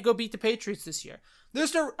we can't go beat the Patriots this year.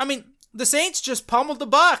 The Saints just pummeled the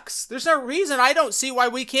Bucks. There's no reason. I don't see why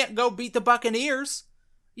we can't go beat the Buccaneers.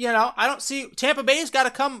 I don't see. Tampa Bay's got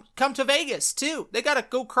to come to Vegas too. They got to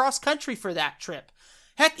go cross country for that trip.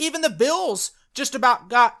 Heck, even the Bills just about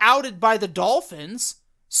got outed by the Dolphins.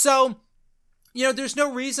 So, there's no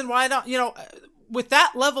reason why not. With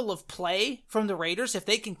that level of play from the Raiders, if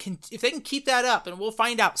they can keep that up, and we'll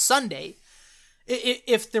find out Sunday,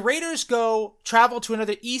 if the Raiders travel to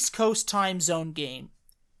another East Coast time zone game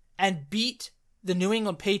and beat the New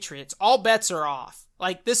England Patriots, all bets are off.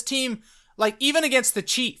 Like, this team, like, even against the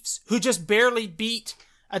Chiefs, who just barely beat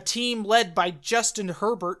a team led by Justin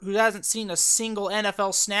Herbert, who hasn't seen a single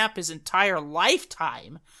NFL snap his entire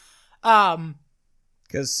lifetime,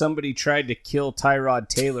 because somebody tried to kill Tyrod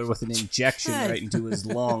Taylor with an injection right into his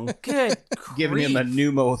lung. Good giving him a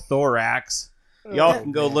pneumothorax. Y'all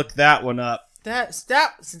can go look that one up. That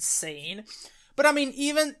was insane. But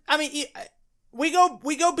we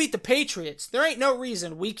go beat the Patriots. There ain't no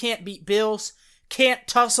reason we can't beat Bills, can't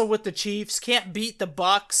tussle with the Chiefs, can't beat the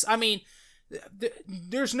Bucks.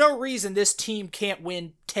 There's no reason this team can't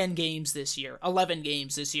win 10 games this year, 11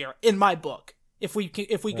 games this year, in my book, if we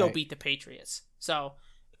go beat the Patriots. So,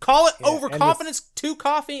 call it overconfidence, too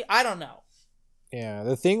coffee, I don't know. Yeah,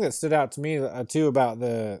 the thing that stood out to me, too, about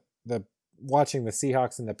the watching the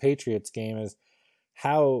Seahawks and the Patriots game is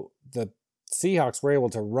how the Seahawks were able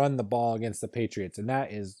to run the ball against the Patriots, and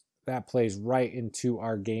that plays right into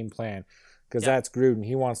our game plan. because that's Gruden.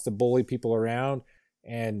 He wants to bully people around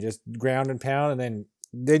and just ground and pound, and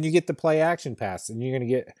then you get the play action pass, and you're going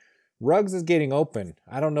to get Ruggs is getting open.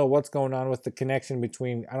 I don't know what's going on with the connection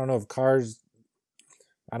between, I don't know if Carr's,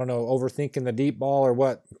 overthinking the deep ball or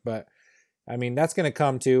what, but I mean, that's going to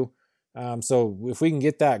come too. So if we can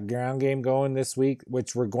get that ground game going this week,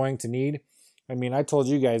 which we're going to need, I mean, I told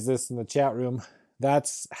you guys this in the chat room,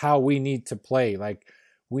 that's how we need to play. Like,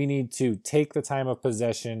 we need to take the time of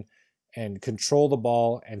possession and control the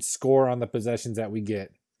ball and score on the possessions that we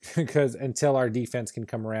get, because until our defense can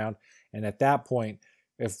come around. And at that point,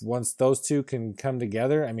 if once those two can come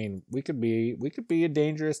together, I mean, we could be a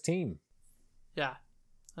dangerous team. Yeah,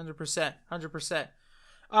 100%.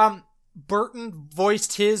 Burton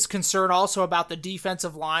voiced his concern also about the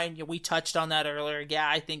defensive line. We touched on that earlier. Yeah,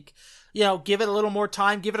 I think, give it a little more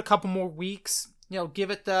time, give it a couple more weeks.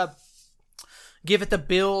 Give it the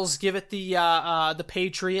Bills, give it the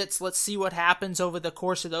Patriots. Let's see what happens over the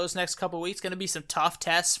course of those next couple of weeks. Going to be some tough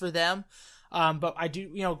tests for them, but I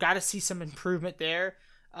do, got to see some improvement there.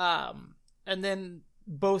 And then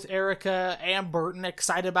both Erica and Burton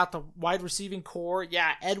excited about the wide receiving core.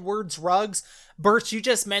 Yeah, Edwards, Ruggs, Burch. You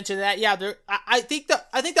just mentioned that. Yeah, I think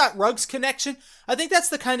that Ruggs connection. I think that's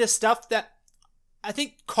the kind of stuff that I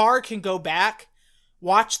think Carr can go back,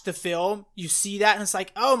 watch the film. You see that, and it's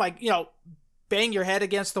like, oh my, bang your head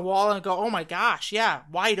against the wall and go, oh my gosh, yeah,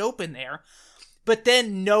 wide open there. But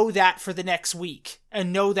then know that for the next week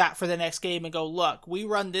and know that for the next game and go, look, we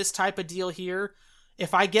run this type of deal here.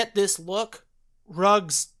 If I get this look,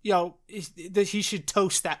 Ruggs, he should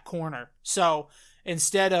toast that corner. So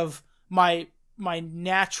instead of my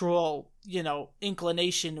natural,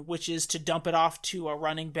 inclination, which is to dump it off to a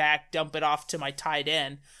running back, dump it off to my tight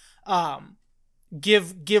end,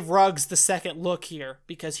 give Ruggs the second look here,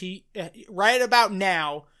 because he right about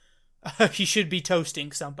now he should be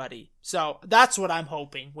toasting somebody. So that's what I'm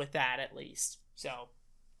hoping with that, at least. So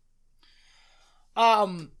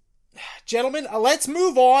gentlemen, let's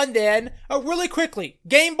move on then. Really quickly,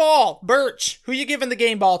 game ball. Birch, who you giving the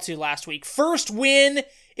game ball to last week? First win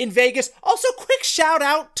in Vegas. Also, quick shout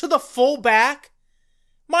out to the fullback.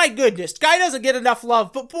 My goodness, guy doesn't get enough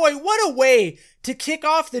love, but boy, what a way to kick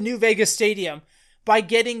off the new Vegas stadium by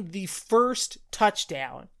getting the first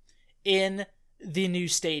touchdown in the new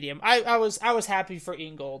stadium. I was happy for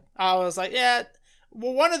Ingold. I was like, yeah,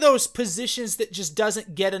 well, one of those positions that just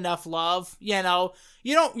doesn't get enough love. You don't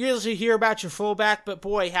usually hear about your fullback, but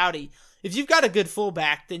boy, howdy, if you've got a good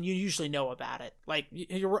fullback, then you usually know about it.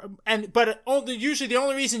 Usually the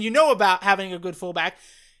only reason you know about having a good fullback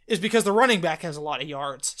is because the running back has a lot of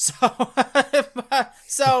yards.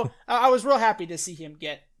 So I was real happy to see him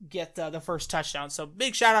get the first touchdown. So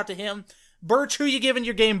big shout out to him. Birch, who you giving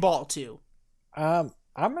your game ball to? I'm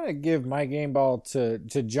gonna give my game ball to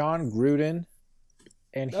John Gruden,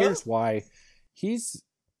 and here's why. He's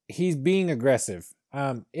being aggressive.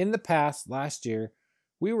 In the past, last year,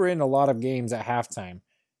 we were in a lot of games at halftime,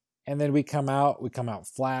 and then we come out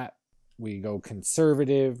flat. We go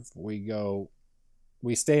conservative.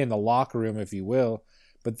 We stay in the locker room, if you will.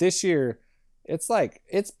 But this year, it's like,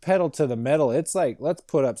 it's pedal to the metal. It's like, let's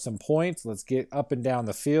put up some points. Let's get up and down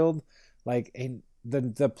the field. Like, in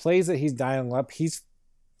the plays that he's dialing up, he's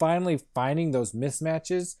finally finding those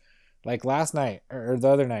mismatches. Like last night, or the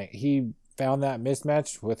other night, he found that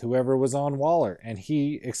mismatch with whoever was on Waller, and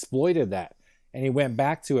he exploited that. And he went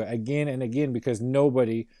back to it again and again because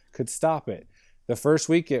nobody could stop it. The first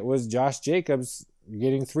week, it was Josh Jacobs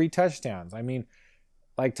getting 3 touchdowns. I mean,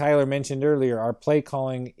 like Tyler mentioned earlier, our play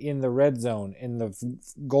calling in the red zone, in the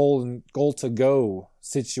goal to go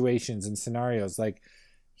situations and scenarios, like,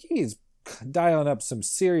 he's dialing up some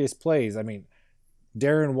serious plays. I mean,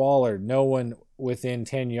 Darren Waller, no one within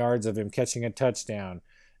 10 yards of him catching a touchdown.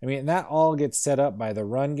 I mean, that all gets set up by the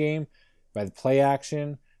run game, by the play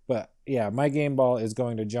action. But yeah, my game ball is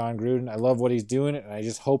going to John Gruden. I love what he's doing, and I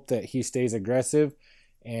just hope that he stays aggressive.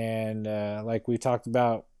 And like we talked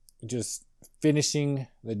about, just finishing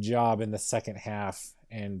the job in the second half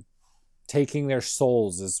and taking their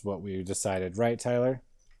souls is what we decided. Right, Tyler?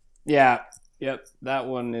 Yeah. Yep. That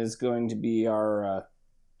one is going to be our,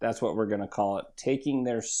 that's what we're going to call it. Taking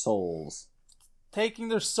their souls. Taking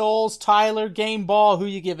their souls. Tyler, game ball, who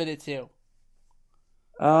you giving it to?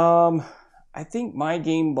 I think my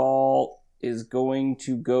game ball is going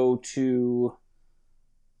to go to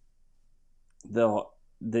the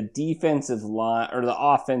defensive line, or the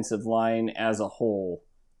offensive line as a whole.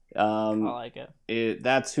 I like it.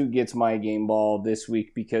 That's who gets my game ball this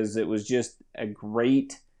week, because it was just a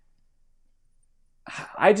great...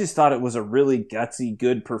 I just thought it was a really gutsy,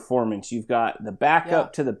 good performance. You've got the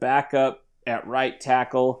backup to the backup at right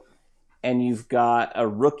tackle. and you've got a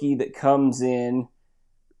rookie that comes in.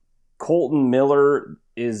 Colton Miller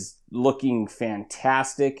is looking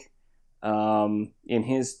fantastic in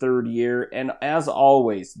his third year. And as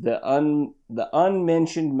always, the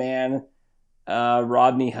unmentioned man,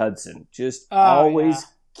 Rodney Hudson, just always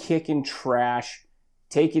kicking trash,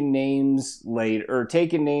 taking names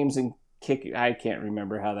and kicking. I can't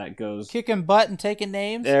remember how that goes. Kicking butt and taking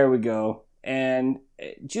names. There we go. And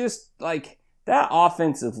just like that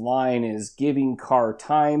offensive line is giving Carr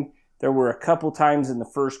time. There were a couple times in the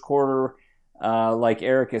first quarter, like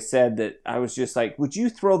Erica said, that I was just like, would you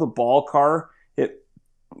throw the ball, Carr?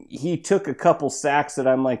 He took a couple sacks that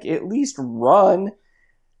I'm like, at least run.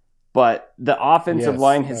 But the offensive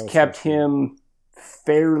line has kept him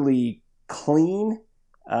fairly clean.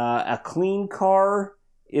 A clean car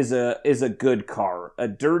is a good car. A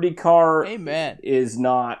dirty car is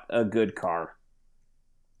not a good car.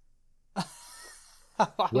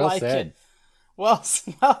 Well said. It. Well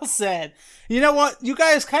said. You know what? You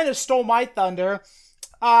guys kind of stole my thunder.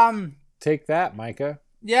 Take that, Micah.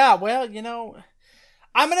 Yeah, well,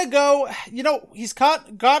 I'm going to go, he's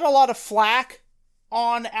got a lot of flack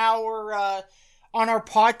on our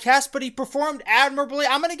podcast, but he performed admirably.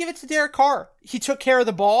 I'm going to give it to Derek Carr. He took care of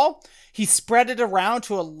the ball. He spread it around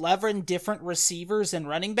to 11 different receivers and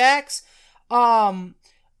running backs.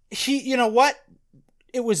 You know what?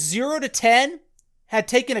 It was 0-10. Had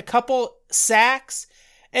taken a couple sacks,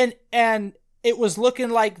 and it was looking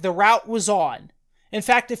like the route was on. In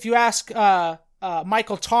fact, if you ask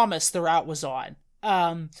Michael Thomas, the route was on.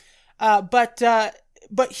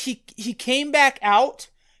 But he came back out.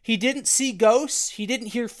 He didn't see ghosts. He didn't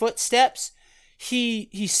hear footsteps.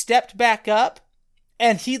 He stepped back up,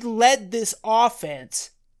 and he led this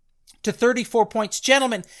offense to 34 points.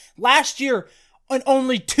 Gentlemen, last year, in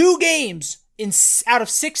only 2 games out of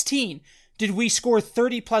 16, did we score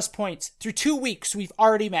 30-plus points. Through 2 weeks, we've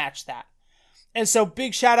already matched that. And so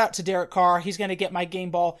big shout out to Derek Carr. He's going to get my game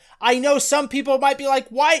ball. I know some people might be like,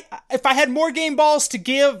 why? If I had more game balls to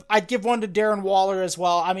give, I'd give one to Darren Waller as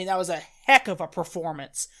well. I mean, that was a heck of a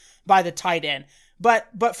performance by the tight end. But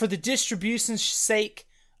for the distribution's sake,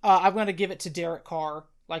 I'm going to give it to Derek Carr,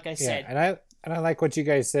 like I said. Yeah, and I like what you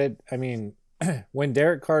guys said. I mean, when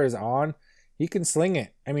Derek Carr is on, he can sling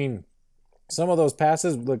it. I mean, some of those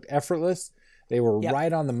passes looked effortless. They were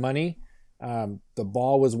right on the money. The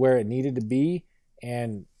ball was where it needed to be,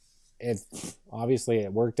 and it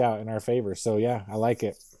worked out in our favor. So, yeah, I like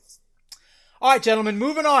it. All right, gentlemen,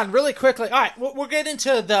 moving on really quickly. All right, we'll get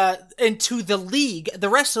into the league, the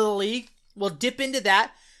rest of the league. We'll dip into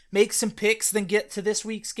that, make some picks, then get to this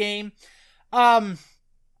week's game.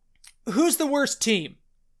 Who's the worst team?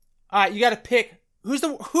 All right, you got to pick. Who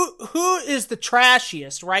is the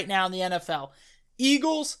trashiest right now in the NFL?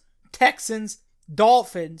 Eagles, Texans,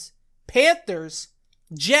 Dolphins, Panthers,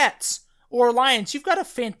 Jets, or Lions? You've got a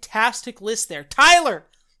fantastic list there. Tyler,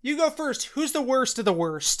 you go first. Who's the worst of the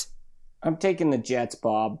worst? I'm taking the Jets,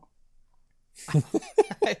 Bob.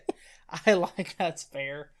 I like that's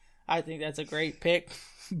fair. I think that's a great pick.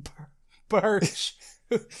 Birch,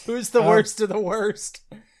 who's the worst of the worst?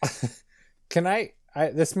 Can I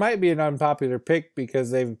this might be an unpopular pick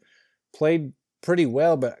because they've played pretty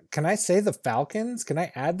well, but can I say the Falcons? Can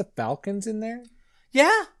I add the Falcons in there?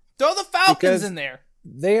 Yeah, throw the Falcons in there.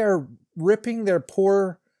 They are ripping their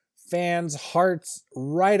poor fans' hearts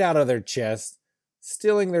right out of their chest,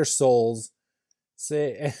 stealing their souls.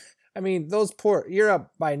 You're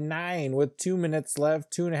up by 9 with 2 minutes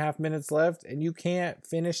left, 2.5 minutes left, and you can't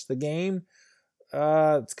finish the game.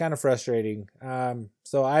 It's kind of frustrating.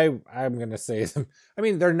 So I'm gonna say them. I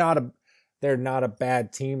mean, they're not a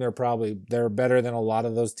bad team. They're better than a lot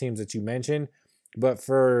of those teams that you mentioned. But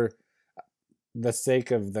for the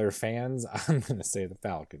sake of their fans, I'm gonna say the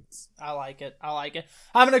Falcons. I like it. I'm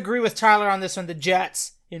gonna agree with Tyler on this one. The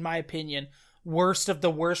Jets, in my opinion, worst of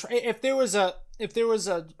the worst. If there was a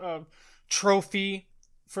trophy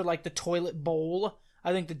for like the toilet bowl,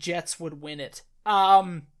 I think the Jets would win it.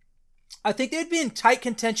 I think they'd be in tight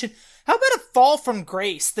contention. How about a fall from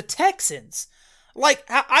grace? The Texans. Like,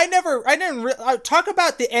 I didn't talk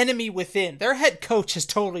about the enemy within. Their head coach has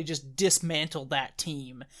totally just dismantled that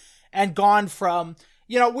team and gone from,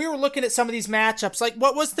 we were looking at some of these matchups. Like,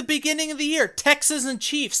 what was the beginning of the year? Texans and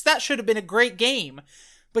Chiefs. That should have been a great game.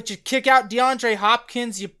 But you kick out DeAndre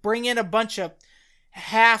Hopkins, you bring in a bunch of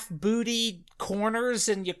half-booty corners,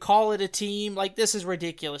 and you call it a team. Like, this is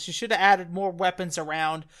ridiculous. You should have added more weapons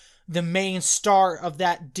around the main star of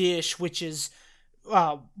that dish, which is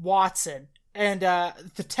Watson. And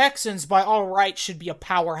the Texans, by all rights, should be a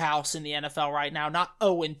powerhouse in the NFL right now, not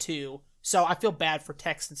 0-2. So I feel bad for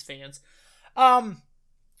Texans fans.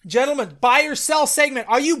 Gentlemen, buy or sell segment.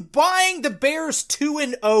 Are you buying the Bears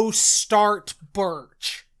 2-0 start,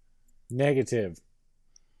 Birch? Negative.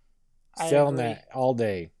 I Selling agree. that all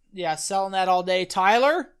day. Yeah, selling that all day.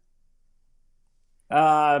 Tyler?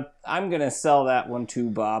 I'm gonna sell that one too,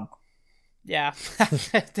 Bob. Yeah,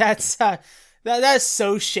 that's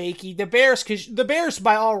so shaky. The Bears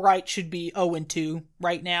by all right should be 0-2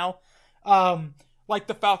 right now. Like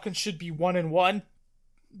the Falcons should be 1-1,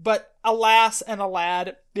 but alas and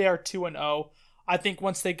alad, they are 2-0. I think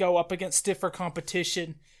once they go up against stiffer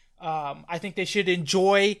competition, I think they should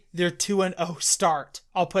enjoy their 2-0 start.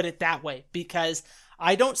 I'll put it that way because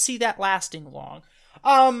I don't see that lasting long.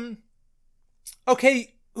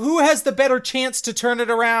 Okay, who has the better chance to turn it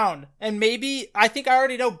around? And maybe, I think I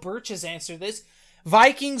already know Birch's answer to this.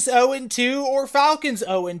 Vikings 0-2 or Falcons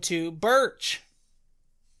 0-2? Birch.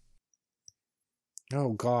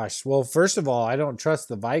 Oh, gosh. Well, first of all, I don't trust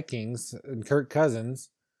the Vikings and Kirk Cousins.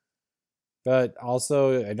 But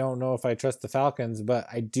also, I don't know if I trust the Falcons. But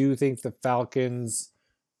I do think the Falcons...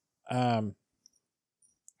 I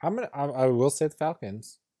will say the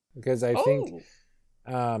Falcons. Because I think...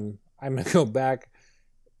 I'm going to go back...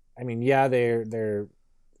 I mean, yeah, they're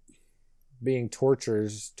being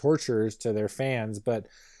torturers to their fans, but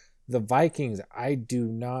the Vikings, I do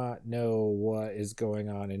not know what is going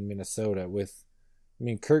on in Minnesota with, I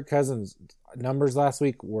mean, Kirk Cousins' numbers last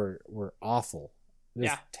week were awful.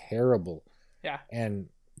 Just terrible. Yeah. And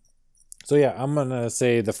so, yeah, I'm going to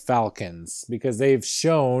say the Falcons because they've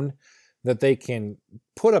shown that they can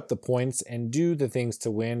put up the points and do the things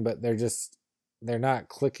to win, but they're not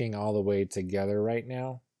clicking all the way together right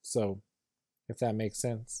now. So, if that makes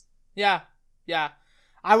sense. Yeah.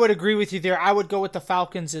 I would agree with you there. I would go with the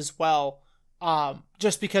Falcons as well.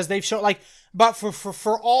 Just because they've shown, but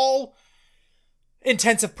for all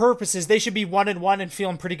intensive purposes, they should be 1-1 and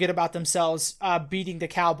feeling pretty good about themselves, beating the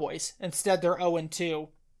Cowboys. Instead, they're 0-2.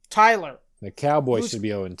 Tyler. The Cowboys should be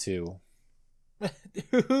 0-2.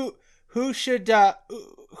 Who's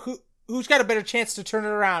got a better chance to turn it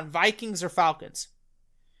around, Vikings or Falcons?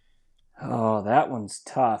 Oh, that one's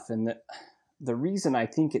tough. And the reason I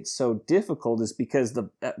think it's so difficult is because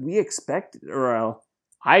we expected, I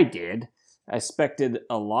expected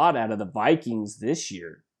a lot out of the Vikings this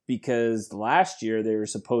year because last year they were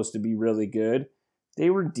supposed to be really good.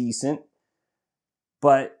 They were decent.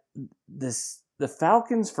 But the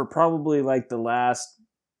Falcons for probably like the last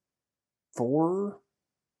four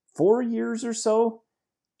years or so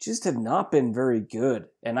just have not been very good.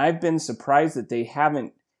 And I've been surprised that they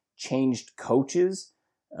haven't changed coaches.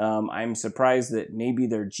 I'm surprised that maybe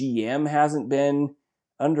their GM hasn't been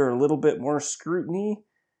under a little bit more scrutiny.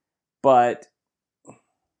 But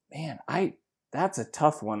man, that's a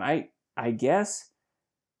tough one. I guess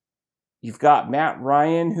you've got Matt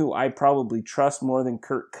Ryan, who I probably trust more than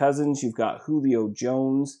Kirk Cousins. You've got Julio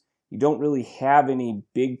Jones. You don't really have any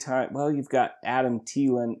big time. Well, you've got Adam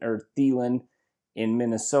Thielen in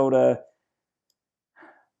Minnesota.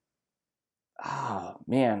 Oh,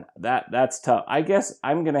 man, that's tough. I guess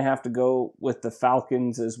I'm going to have to go with the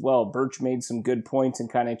Falcons as well. Birch made some good points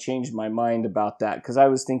and kind of changed my mind about that because I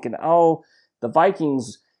was thinking, the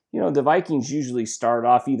Vikings, the Vikings usually start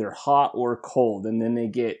off either hot or cold, and then they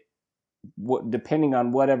get, depending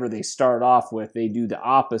on whatever they start off with, they do the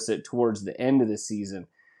opposite towards the end of the season.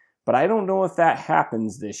 But I don't know if that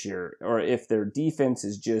happens this year or if their defense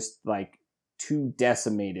is just too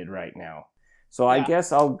decimated right now. So I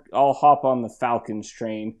guess I'll hop on the Falcons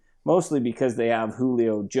train, mostly because they have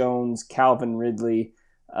Julio Jones, Calvin Ridley,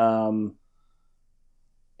 and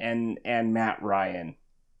Matt Ryan.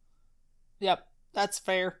 Yep, that's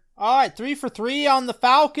fair. All right, 3 for 3 on the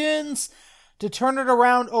Falcons to turn it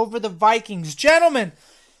around over the Vikings. Gentlemen,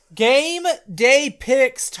 game day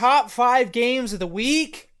picks, top 5 games of the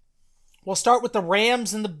week. We'll start with the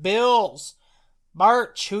Rams and the Bills.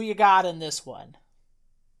 March, who you got in this one?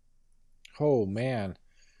 Oh, man.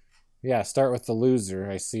 Yeah, start with the loser.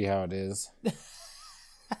 I see how it is.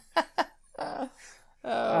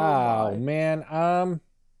 Oh man.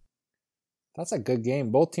 That's a good game.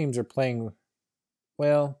 Both teams are playing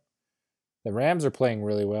well. The Rams are playing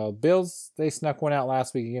really well. Bills, they snuck one out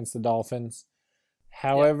last week against the Dolphins.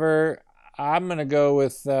 However, I'm going to go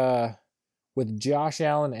with Josh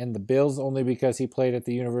Allen and the Bills only because he played at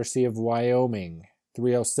the University of Wyoming.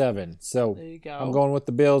 307. So there you go. I'm going with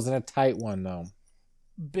the Bills in a tight one, though.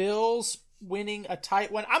 Bills winning a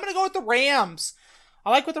tight one. I'm going to go with the Rams.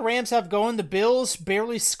 I like what the Rams have going. The Bills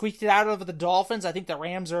barely squeaked it out over the Dolphins. I think the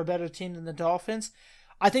Rams are a better team than the Dolphins.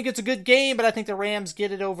 I think it's a good game, but I think the Rams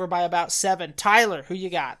get it over by about 7. Tyler, who you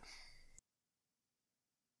got?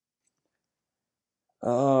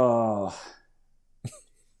 Oh.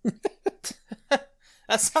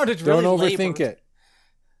 That sounded really Don't overthink labored. it.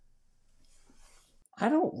 I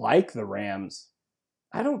don't like the Rams.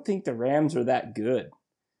 I don't think the Rams are that good.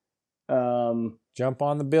 Jump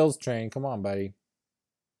on the Bills train. Come on, buddy.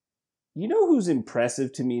 You know who's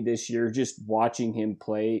impressive to me this year, just watching him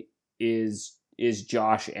play, is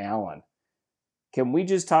Josh Allen. Can we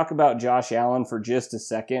just talk about Josh Allen for just a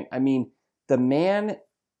second? I mean, the man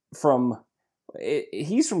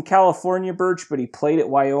he's from California, Birch, but he played at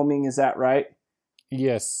Wyoming. Is that right?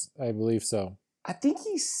 Yes, I believe so. I think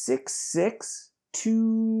he's 6'6",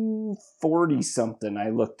 240 something. I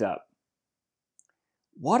looked up.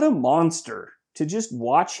 What a monster. To just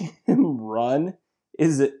watch him run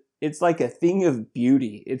it's like a thing of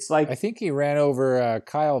beauty. It's like, I think he ran over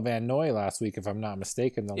Kyle Van Noy last week, if I'm not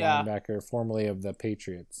mistaken, the linebacker formerly of the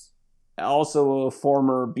Patriots. Also a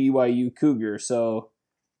former BYU Cougar, so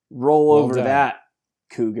roll over that,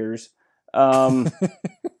 Cougars.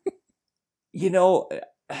 You know,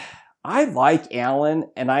 I like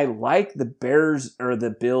Allen, and I like the Bills,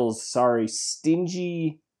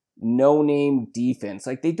 stingy, no-name defense.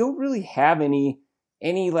 Like, they don't really have any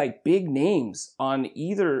like big names on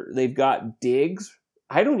either. They've got Diggs.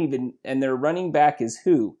 And their running back is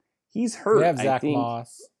who? He's hurt. They have I Zach think.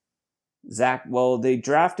 Moss. Well, they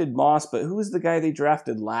drafted Moss, but who was the guy they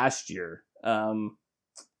drafted last year?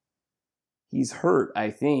 He's hurt,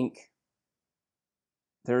 I think.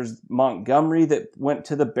 There's Montgomery that went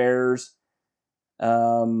to the Bears.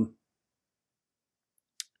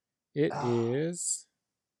 It is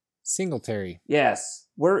Singletary. Yes.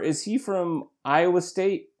 Where is he from? Iowa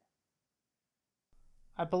State?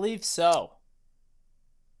 I believe so.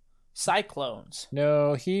 Cyclones.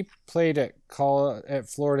 No, he played at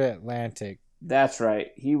Florida Atlantic. That's right.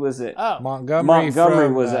 He was at Montgomery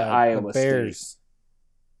was at Iowa Bears. State.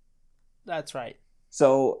 That's right.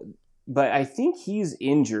 So, but I think he's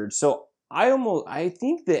injured. So I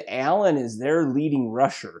think that Allen is their leading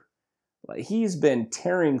rusher. Like, he's been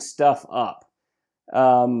tearing stuff up.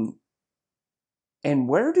 And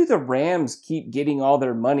where do the Rams keep getting all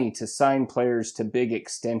their money to sign players to big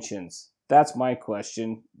extensions? That's my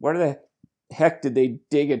question. Where the heck did they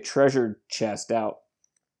dig a treasure chest out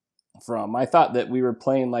from? I thought that we were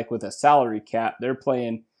playing like with a salary cap. They're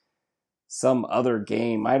playing some other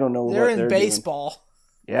game. I don't know what they're doing. They're in baseball.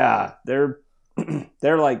 Yeah, they're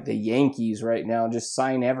like the Yankees right now. Just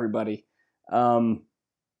sign everybody. Dang,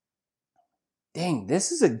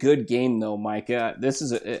 this is a good game though, Micah. This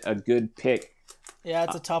is a good pick. Yeah,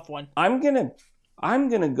 it's a tough one. I'm gonna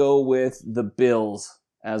go with the Bills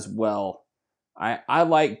as well.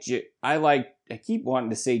 I keep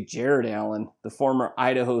wanting to say Jared Allen, the former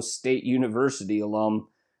Idaho State University alum.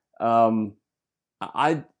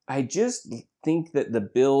 I just think that the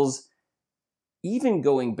Bills, even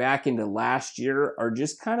going back into last year, are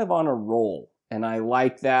just kind of on a roll, and I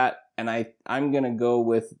like that. And I'm gonna go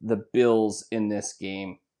with the Bills in this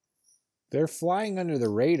game. They're flying under the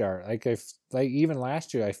radar. Like even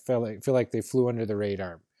last year, I feel like they flew under the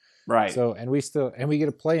radar. Right. So and we get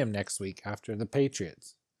to play them next week after the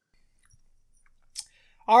Patriots.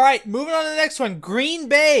 All right, moving on to the next one. Green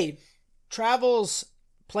Bay plays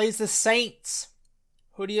the Saints.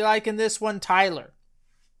 Who do you like in this one, Tyler?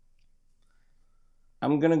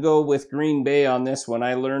 I'm going to go with Green Bay on this one.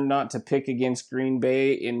 I learned not to pick against Green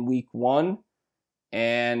Bay in week 1.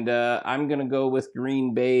 And I'm going to go with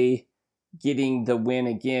Green Bay getting the win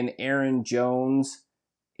again. Aaron Jones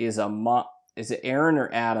is is it Aaron or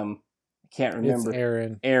Adam? I can't remember. It's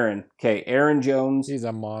Aaron. Aaron. Okay, Aaron Jones. He's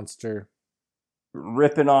a monster.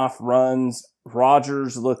 Ripping off runs.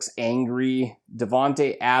 Rodgers looks angry.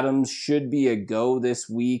 Devontae Adams should be a go this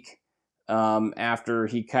week. After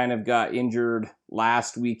he kind of got injured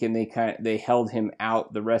last week and they held him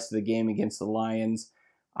out the rest of the game against the Lions.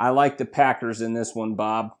 I like the Packers in this one,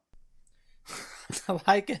 Bob. I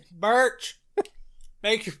like it. Birch,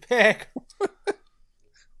 make your pick.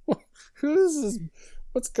 Who is this?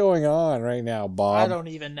 What's going on right now, Bob? I don't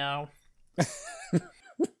even know.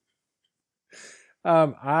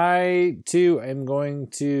 I too am going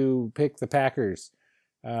to pick the Packers.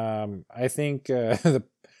 I think the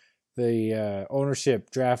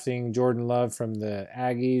ownership drafting Jordan Love from the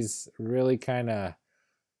Aggies really kind of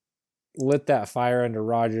lit that fire under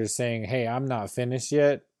Rodgers, saying, "Hey, I'm not finished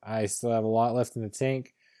yet. I still have a lot left in the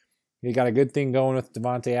tank." You got a good thing going with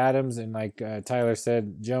Devontae Adams, and like Tyler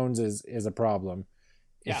said, Jones is a problem.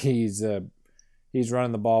 Yeah. He's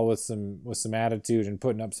running the ball with some attitude and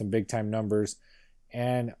putting up some big time numbers.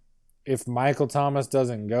 And if Michael Thomas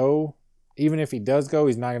doesn't go, even if he does go,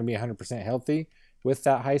 he's not going to be 100% healthy with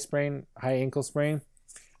that high ankle sprain.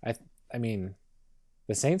 I mean,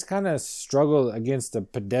 the Saints kind of struggled against a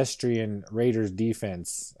pedestrian Raiders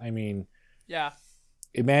defense. I mean, yeah,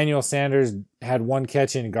 Emmanuel Sanders had one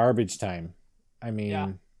catch in garbage time. I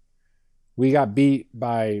mean, we got beat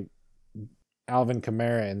by Alvin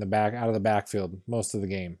Kamara in the back, out of the backfield most of the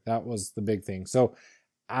game. That was the big thing. So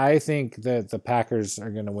I think that the Packers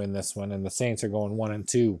are going to win this one, and the Saints are going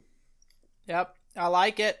 1-2. Yep, I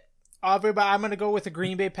like it. Everybody, I'm going to go with the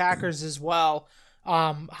Green Bay Packers as well.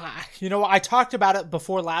 I talked about it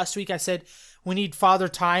before last week. I said we need Father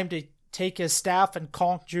Time to take his staff and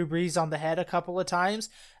conk Drew Brees on the head a couple of times.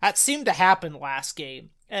 That seemed to happen last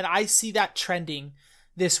game, and I see that trending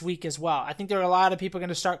this week as well. I think there are a lot of people going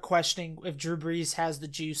to start questioning if Drew Brees has the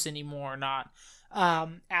juice anymore or not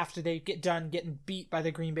after they get done getting beat by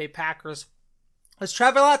the Green Bay Packers. Let's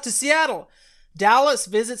travel out to Seattle. Dallas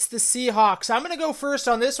visits the Seahawks. I'm going to go first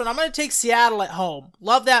on this one. I'm going to take Seattle at home.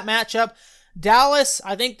 Love that matchup. Dallas,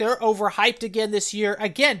 I think they're overhyped again this year.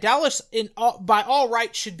 Again, Dallas by all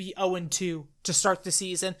rights should be 0-2 to start the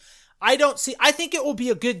season. I think it will be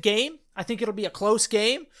a good game. I think it'll be a close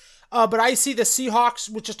game. But I see the Seahawks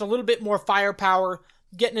with just a little bit more firepower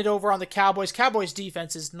getting it over on the Cowboys. Cowboys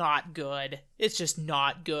defense is not good. It's just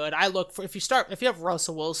not good. I look for, if you have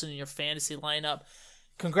Russell Wilson in your fantasy lineup,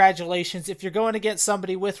 congratulations. If you're going against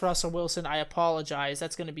somebody with Russell Wilson, I apologize.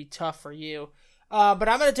 That's going to be tough for you. But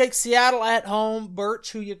I'm going to take Seattle at home.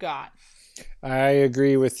 Birch, who you got? I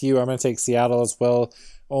agree with you. I'm going to take Seattle as well,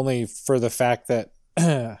 only for the fact that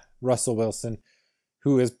Russell Wilson,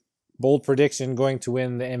 who is bold prediction going to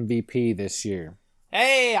win the MVP this year.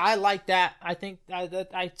 Hey, I like that. I think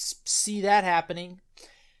I see that happening.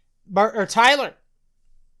 Tyler,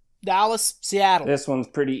 Dallas, Seattle. This one's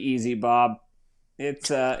pretty easy, Bob. It's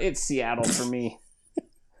Seattle for me.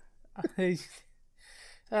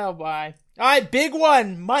 Oh, my. All right, big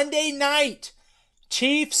one. Monday night.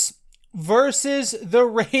 Chiefs versus the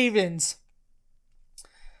Ravens.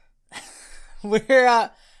 We're,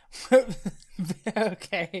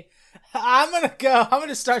 okay. I'm going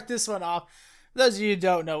to start this one off. For those of you who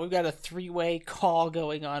don't know, we've got a 3-way call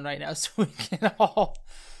going on right now, so we can all...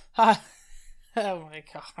 oh, my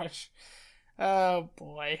gosh. Oh,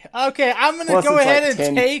 boy. Okay, I'm going to go ahead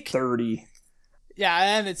and take... 10:30.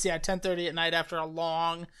 Yeah, and it's 10:30 at night after a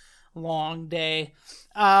long, long day.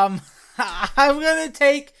 I'm going to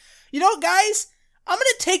take... guys, I'm going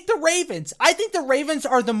to take the Ravens. I think the Ravens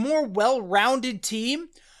are the more well-rounded team.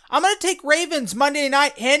 I'm going to take Ravens Monday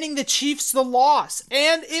night, handing the Chiefs the loss.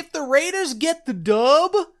 And if the Raiders get the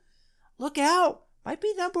dub, look out. Might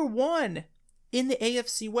be number 1 in the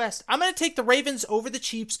AFC West. I'm going to take the Ravens over the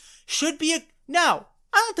Chiefs. No,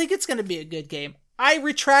 I don't think it's going to be a good game. I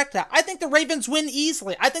retract that. I think the Ravens win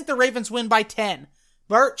easily. I think the Ravens win by 10.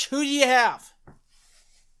 Birch, who do you have?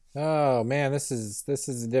 Oh, man, this is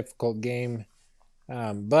a difficult game.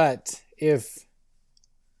 But if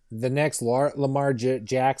the next Lamar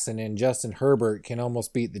Jackson and Justin Herbert can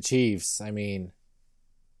almost beat the Chiefs, I mean,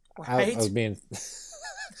 right? I was being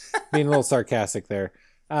a little sarcastic there.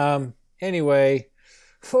 Anyway,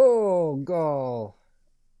 goal.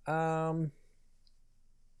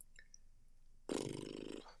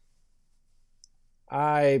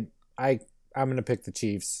 I'm gonna pick the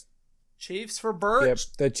Chiefs. Chiefs for Birch. Yep,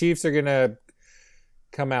 the Chiefs are gonna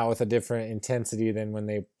come out with a different intensity than when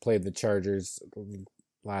they played the Chargers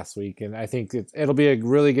last week, and I think it'll be a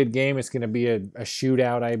really good game. It's gonna be a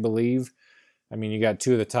shootout, I believe. I mean, you got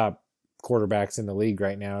two of the top quarterbacks in the league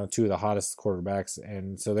right now, two of the hottest quarterbacks,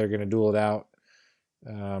 and so they're gonna duel it out.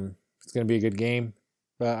 It's gonna be a good game,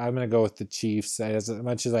 but I'm gonna go with the Chiefs, as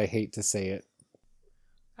much as I hate to say it.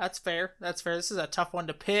 That's fair. This is a tough one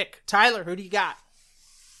to pick. Tyler, who do you got?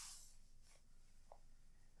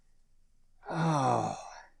 Oh.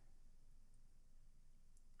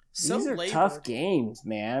 So these are labored. tough games,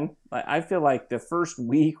 man. I feel like the first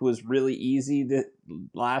week was really easy.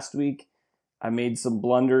 Last week, I made some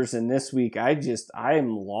blunders, and this week, I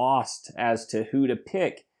am lost as to who to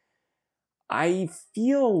pick. I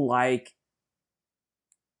feel like,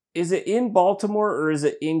 is it in Baltimore or is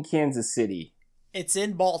it in Kansas City? It's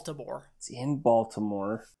in Baltimore. It's in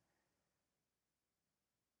Baltimore.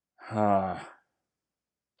 I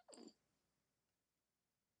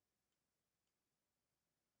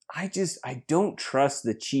don't trust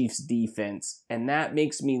the Chiefs defense, and that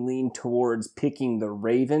makes me lean towards picking the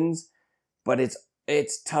Ravens, but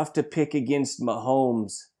it's tough to pick against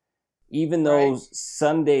Mahomes. Even though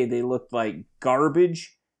Sunday they looked like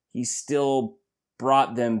garbage, he still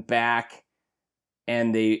brought them back,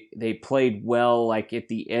 and they played well, like at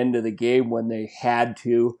the end of the game when they had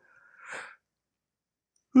to.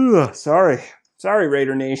 Sorry,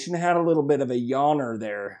 Raider Nation. I had a little bit of a yawner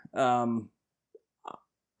there.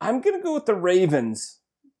 I'm gonna go with the Ravens.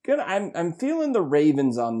 I'm feeling the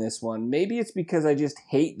Ravens on this one. Maybe it's because I just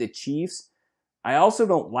hate the Chiefs. I also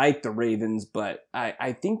don't like the Ravens, but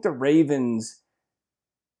I think the Ravens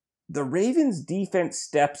defense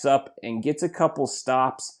steps up and gets a couple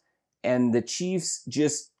stops, and the Chiefs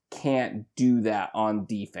just can't do that on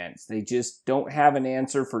defense. They just don't have an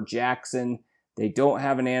answer for Jackson. They don't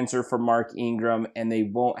have an answer for Mark Ingram, and they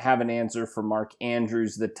won't have an answer for Mark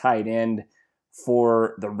Andrews, the tight end,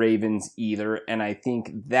 for the Ravens either. And I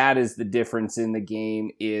think that is the difference in the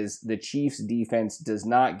game, is the Chiefs defense does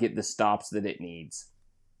not get the stops that it needs.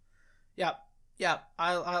 Yep.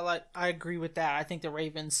 I agree with that. I think the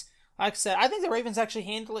Ravens, like I said, I think the Ravens actually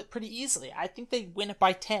handle it pretty easily. I think they win it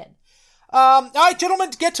by 10. All right,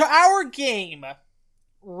 gentlemen, to get to our game.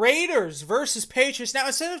 Raiders versus Patriots. Now,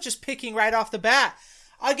 instead of just picking right off the bat,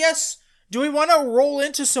 I guess, do we want to roll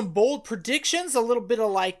into some bold predictions? A little bit of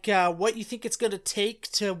like what you think it's going to take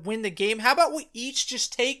to win the game. How about we each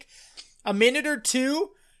just take a minute or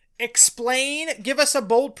two, explain, give us a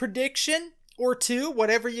bold prediction or two,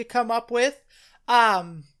 whatever you come up with,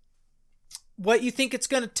 what you think it's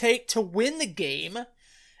going to take to win the game,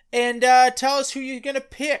 and tell us who you're going to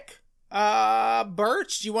pick.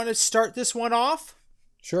 Birch, do you want to start this one off?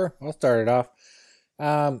 Sure, I'll start it off.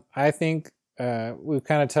 I think we've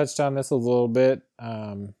kind of touched on this a little bit.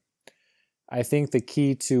 I think the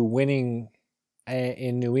key to winning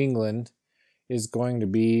in New England is going to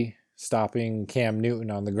be stopping Cam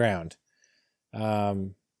Newton on the ground.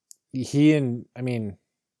 Edelman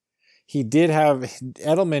did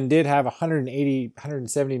have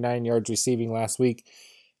 179 yards receiving last week.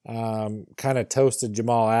 Kind of toasted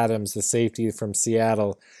Jamal Adams, the safety from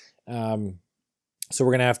Seattle. So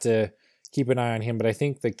we're going to have to keep an eye on him. But I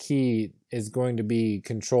think the key is going to be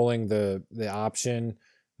controlling the option,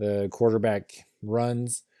 the quarterback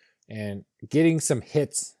runs, and getting some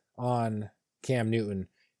hits on Cam Newton.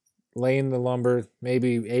 Laying the lumber,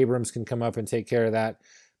 maybe Abrams can come up and take care of that.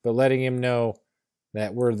 But letting him know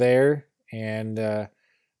that we're there. And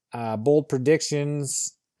bold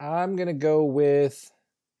predictions, I'm going to go with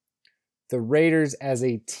the Raiders as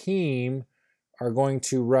a team are going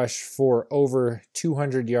to rush for over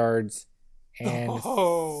 200 yards and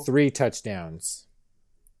 3 touchdowns.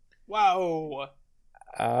 Wow.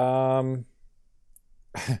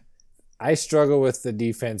 I struggle with the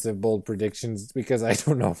defensive bold predictions because I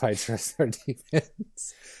don't know if I trust our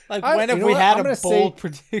defense. Like, when have we had a bold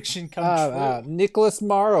prediction come true? Nicholas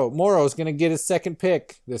Morrow is going to get his second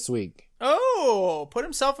pick this week. Oh, put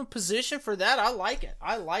himself in position for that. I like it.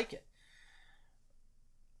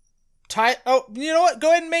 You know what?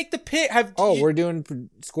 Go ahead and make the pick. We're doing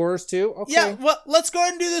scores too? Okay. Yeah, well, let's go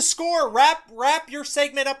ahead and do the score. Wrap your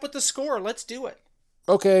segment up with the score. Let's do it.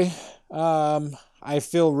 Okay. I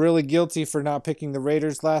feel really guilty for not picking the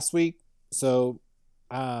Raiders last week. So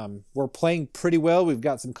we're playing pretty well. We've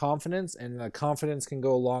got some confidence, and confidence can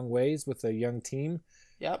go a long ways with a young team.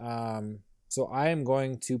 Yep. So I am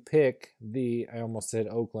going to pick I almost said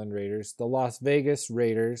Oakland Raiders, the Las Vegas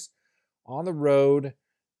Raiders on the road.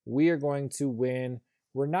 We are going to win.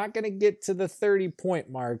 We're not going to get to the 30-point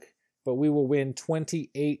mark, but we will win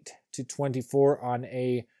 28-24 on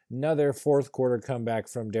another fourth quarter comeback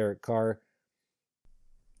from Derek Carr.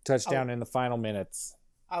 Touchdown in the final minutes.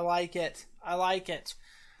 I like it.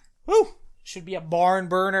 Woo! Should be a barn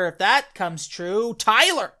burner if that comes true.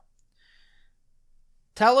 Tyler,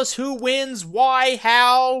 tell us who wins, why,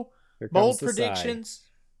 how, bold predictions.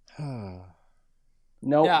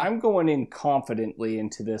 No, yeah. I'm going in confidently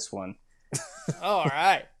into this one. All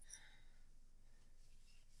right.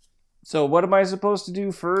 So what am I supposed to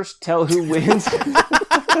do first? Tell who wins?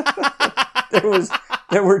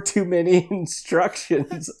 There were too many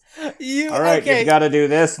instructions. All right, okay. You've got to do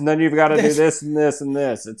this, and then you've got to do this and this and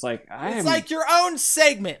this. It's like like your own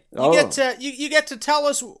segment. You get to tell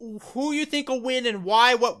us who you think will win and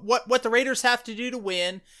why. What the Raiders have to do to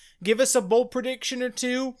win. Give us a bold prediction or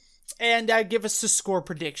two, and give us a score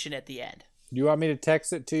prediction at the end. Do you want me to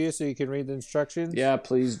text it to you so you can read the instructions? Yeah,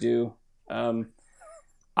 please do. I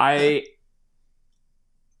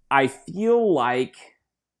feel like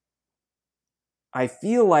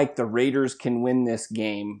the Raiders can win this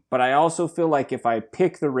game, but I also feel like if I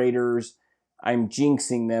pick the Raiders, I'm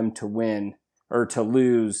jinxing them to win or to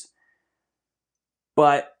lose.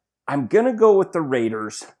 But I'm going to go with the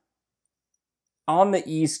Raiders on the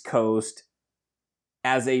East Coast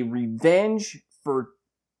as a revenge for,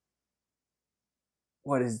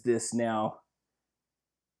 what is this now?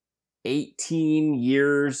 18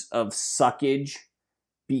 years of suckage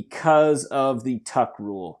because of the Tuck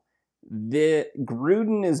rule. The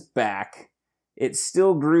Gruden is back. It's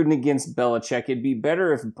still Gruden against Belichick. It'd be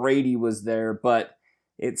better if Brady was there, but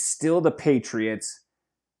it's still the Patriots.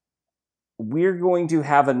 We're going to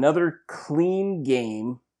have another clean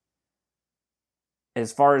game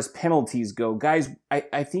as far as penalties go. Guys,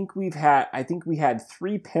 I think we had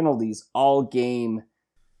 3 penalties all game.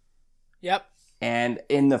 Yep. And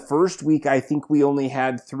in the first week, I think we only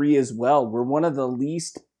had 3 as well. We're one of the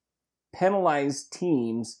least penalized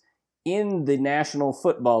teams in the National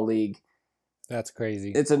Football League. That's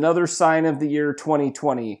crazy. It's another sign of the year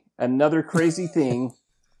 2020. Another crazy thing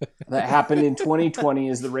that happened in 2020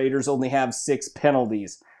 is the Raiders only have 6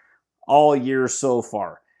 penalties all year so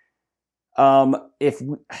far.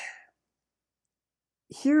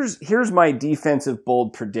 Here's my defensive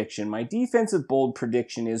bold prediction. My defensive bold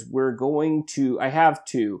prediction is I have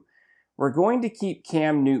 2. We're going to keep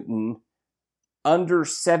Cam Newton under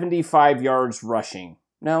 75 yards rushing.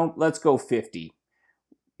 Now, let's go 50.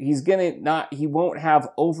 He won't have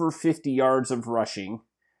over 50 yards of rushing.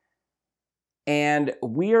 And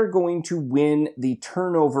we are going to win the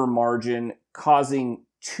turnover margin, causing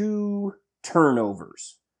 2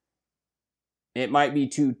 turnovers. It might be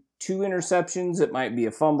two interceptions, it might be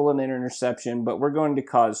a fumble and an interception, but we're going to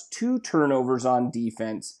cause 2 turnovers on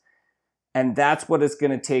defense. And that's what it's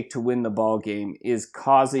going to take to win the ball game, is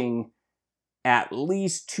causing at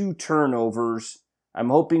least 2 turnovers. I'm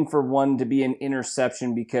hoping for one to be an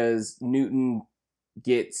interception because Newton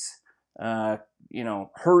gets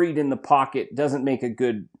hurried in the pocket, doesn't make a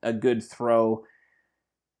good throw.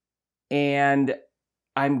 And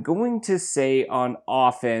I'm going to say on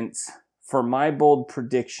offense, for my bold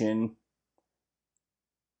prediction,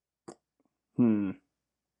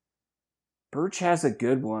 Birch has a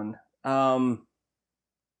good one. And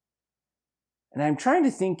I'm trying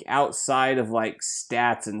to think outside of like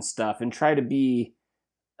stats and stuff and try to be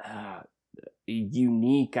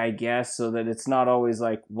unique, I guess, so that it's not always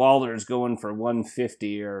like Waller's going for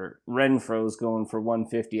 150 or Renfro's going for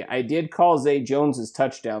 150. I did call Zay Jones's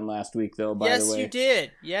touchdown last week, though, by the way. Yes, you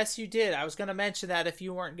did. Yes, you did. I was going to mention that if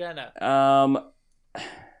you weren't gonna. I'm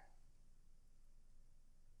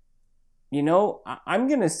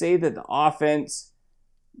going to say that the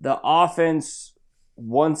offense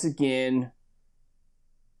once again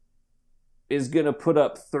is going to put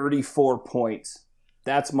up 34 points.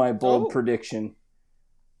 That's my bold prediction.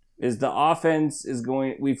 Is the offense is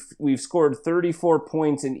going... We've scored 34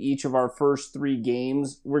 points in each of our first 3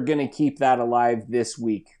 games. We're going to keep that alive this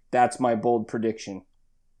week. That's my bold prediction.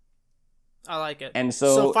 I like it. And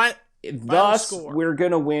so thus, we're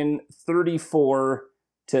going to win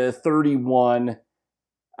 34-31.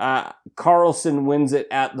 Carlson wins it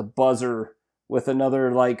at the buzzer with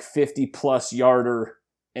another like 50-plus yarder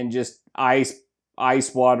and just ice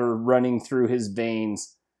water running through his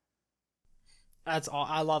veins. That's all.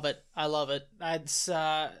 I love it. I love it.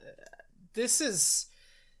 This is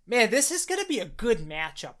going to be a good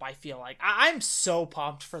matchup, I feel like. I'm so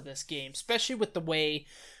pumped for this game, especially with the way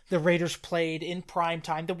the Raiders played in prime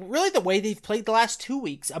time. Really the way they've played the last 2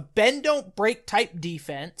 weeks. A bend don't break type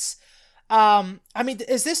defense.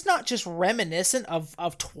 Is this not just reminiscent of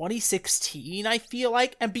 2016, I feel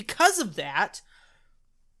like? And because of that,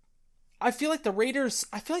 I feel like the Raiders,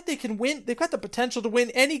 they can win. They've got the potential to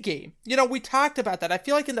win any game. We talked about that. I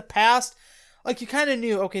feel like in the past, like you kind of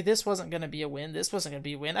knew, okay, this wasn't going to be a win. This wasn't going to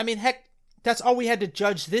be a win. I mean, heck, that's all we had to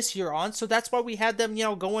judge this year on. So that's why we had them,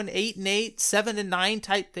 going 8-8, 7-9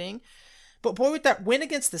 type thing. But boy, with that win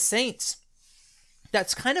against the Saints,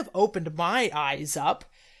 that's kind of opened my eyes up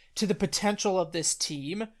to the potential of this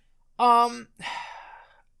team.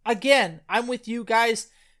 Again, I'm with you guys.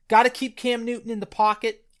 Got to keep Cam Newton in the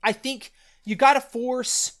pocket. I think you got to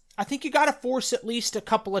force at least a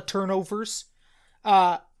couple of turnovers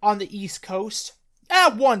on the East Coast.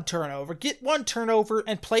 1 turnover. Get 1 turnover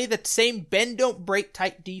and play the same bend don't break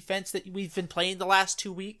type defense that we've been playing the last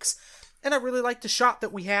 2 weeks. And I really like the shot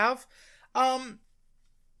that we have. Bold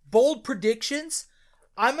predictions.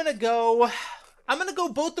 I'm going to go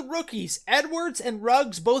both the rookies. Edwards and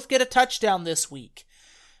Ruggs both get a touchdown this week.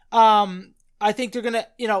 I think they're gonna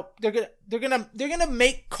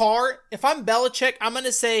make Carr. If I'm Belichick, I'm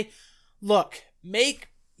gonna say, look,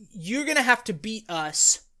 you're gonna have to beat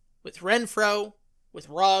us with Renfro, with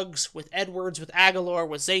Ruggs, with Edwards, with Aguilar,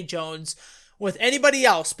 with Zay Jones, with anybody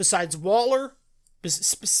else besides Waller,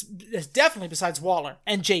 definitely besides Waller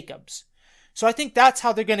and Jacobs. So I think that's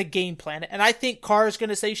how they're gonna game plan it, and I think Carr is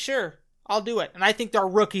gonna say, sure, I'll do it. And I think our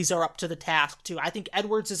rookies are up to the task too. I think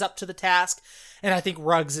Edwards is up to the task, and I think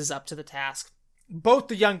Ruggs is up to the task. Both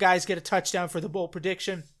the young guys get a touchdown for the bold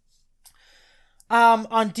prediction.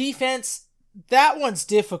 On defense, that one's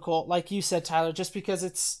difficult, like you said, Tyler, just because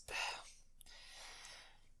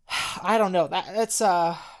I don't know. That's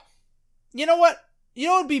you know what? You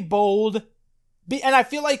know what would be bold? And I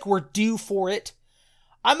feel like we're due for it.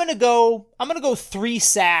 I'm gonna go 3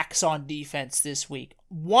 sacks on defense this week.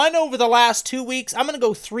 1 over the last 2 weeks. I'm gonna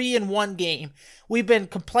go 3 in one game. We've been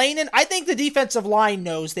complaining. I think the defensive line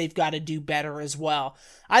knows they've got to do better as well.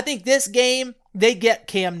 I think this game, they get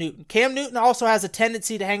Cam Newton. Cam Newton also has a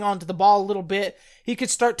tendency to hang on to the ball a little bit. He could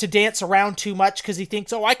start to dance around too much because he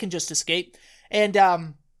thinks, I can just escape.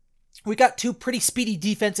 And we got 2 pretty speedy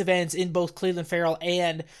defensive ends in both Clelin Ferrell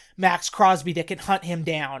and Max Crosby that can hunt him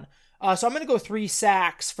down. So I'm going to go 3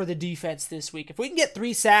 sacks for the defense this week. If we can get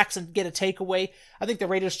 3 sacks and get a takeaway, I think the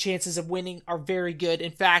Raiders' chances of winning are very good.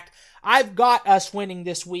 In fact, I've got us winning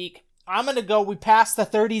this week. I'm going to go, we passed the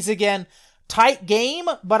 30s again. Tight game,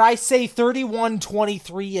 but I say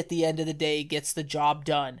 31-23 at the end of the day gets the job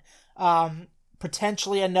done.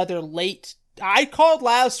 Potentially another late. I called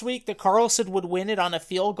last week that Carlson would win it on a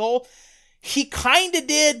field goal. He kind of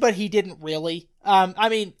did, but he didn't really.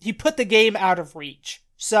 He put the game out of reach.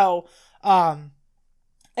 So, and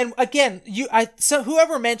again, so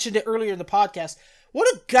whoever mentioned it earlier in the podcast,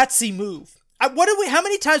 what a gutsy move. How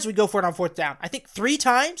many times did we go for it on 4th down? I think 3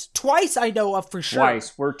 times? Twice I know of for sure.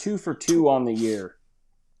 Twice. We're 2 for 2 on the year.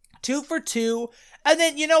 2 for 2. And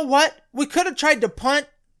then, you know what? We could have tried to punt,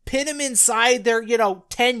 pin him inside their,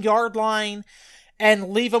 10-yard line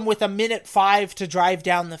and leave him with 1:05 to drive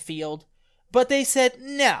down the field. But they said,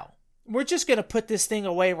 no, we're just going to put this thing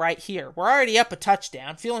away right here. We're already up a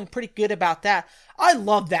touchdown, feeling pretty good about that. I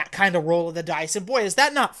love that kind of roll of the dice. And boy, is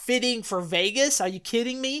that not fitting for Vegas? Are you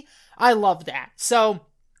kidding me? I love that. So,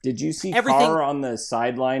 did you see Carr on the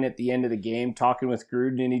sideline at the end of the game talking with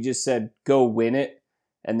Gruden, and he just said, go win it,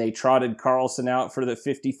 and they trotted Carlson out for the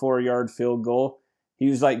 54-yard field goal? He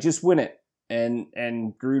was like, just win it. And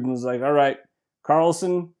Gruden was like, all right,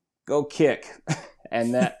 Carlson, go kick.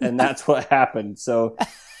 and that's what happened. So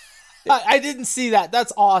I didn't see that.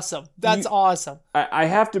 That's awesome. Awesome. I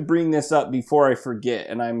have to bring this up before I forget,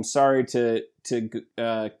 and I'm sorry to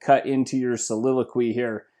cut into your soliloquy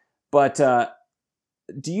here. But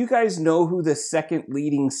do you guys know who the second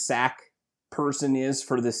leading sack person is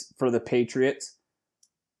for the Patriots?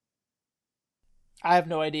 I have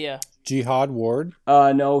no idea. Jihad Ward?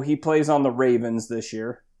 No, he plays on the Ravens this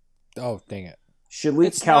year. Oh, dang it.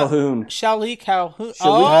 Shalik Calhoun. Shalik Calhoun.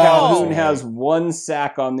 Calhoun has 1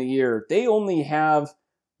 sack on the year. They only have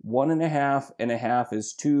 1.5 and a half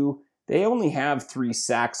is 2. They only have 3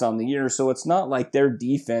 sacks on the year, so it's not like their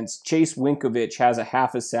defense. Chase Winovich has a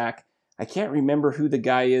half a sack. I can't remember who the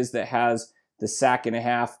guy is that has the sack and a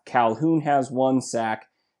half. Calhoun has 1 sack,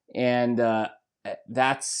 and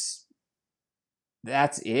that's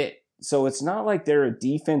it. So it's not like they're a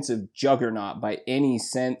defensive juggernaut by any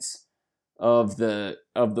sense of the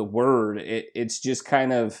word. It's just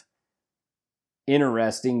kind of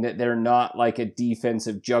interesting that they're not like a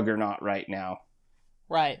defensive juggernaut right now.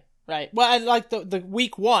 Right. Well, and like the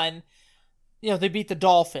week 1, they beat the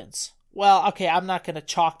Dolphins. Well, okay, I'm not going to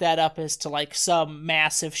chalk that up as to like some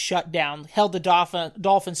massive shutdown. Held the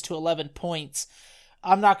Dolphins to 11 points.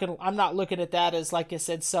 I'm not looking at that as, like I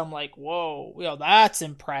said, some like, whoa, that's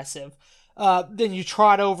impressive. Then you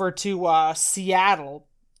trot over to Seattle,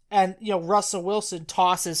 and Russell Wilson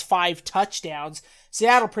tosses 5 touchdowns.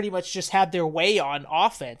 Seattle pretty much just had their way on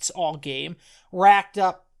offense all game, racked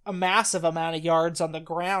up a massive amount of yards on the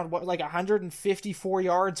ground, like 154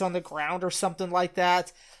 yards on the ground or something like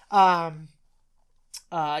that. So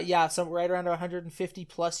right around 150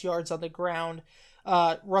 plus yards on the ground.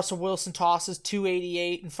 Russell Wilson tosses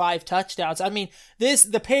 288 and 5 touchdowns. I mean,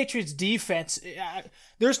 the Patriots defense,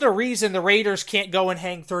 there's no reason the Raiders can't go and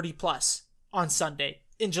hang 30 plus on Sunday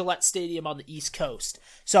in Gillette Stadium on the East Coast.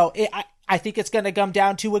 So I think it's going to come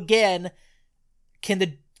down to, again, can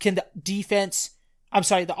the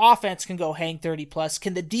offense can go hang 30 plus.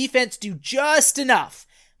 Can the defense do just enough,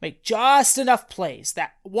 make just enough plays,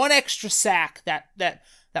 that 1 extra sack, that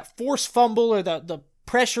forced fumble or the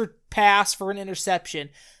pressure pass for an interception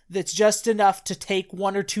that's just enough to take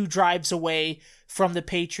 1 or 2 drives away from the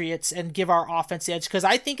Patriots and give our offense the edge? Because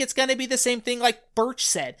I think it's going to be the same thing like Birch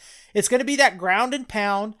said. It's going to be that ground and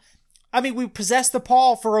pound. I mean, we possessed the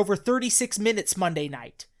ball for over 36 minutes Monday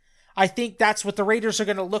night. I think that's what the Raiders are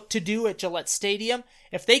going to look to do at Gillette Stadium.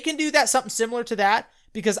 If they can do that, something similar to that,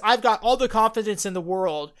 because I've got all the confidence in the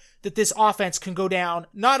world that this offense can go down,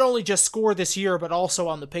 not only just score this year, but also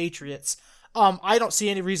on the Patriots. I don't see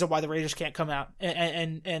any reason why the Raiders can't come out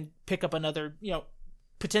and pick up another,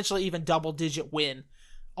 potentially even double-digit win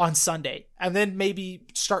on Sunday, and then maybe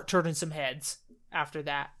start turning some heads after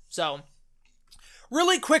that. So,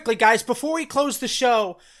 really quickly, guys, before we close the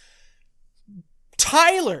show,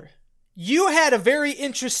 Tyler, you had a very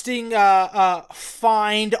interesting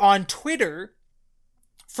find on Twitter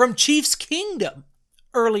from Chiefs Kingdom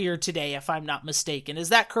earlier today, if I'm not mistaken. Is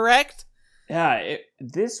that correct? Yeah,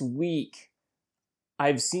 this week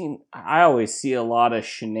I always see a lot of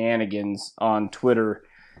shenanigans on Twitter.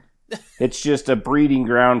 It's just a breeding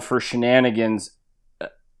ground for shenanigans.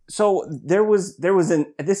 So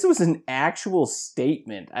this was an actual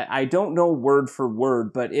statement. I don't know word for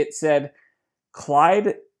word, but it said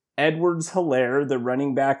Clyde Edwards-Helaire, the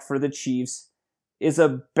running back for the Chiefs, is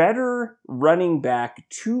a better running back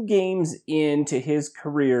 2 games into his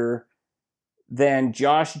career than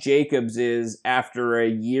Josh Jacobs is after a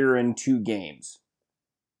year and 2 games.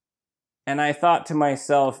 And I thought to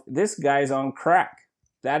myself, this guy's on crack.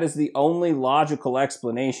 That is the only logical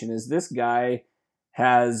explanation, is this guy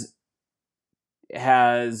has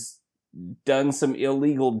done some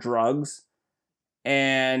illegal drugs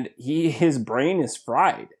and his brain is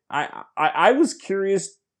fried. I was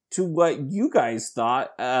curious to what you guys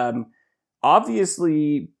thought.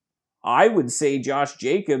 Obviously, I would say Josh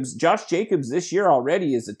Jacobs this year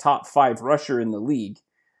already is a top 5 rusher in the league.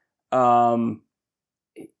 How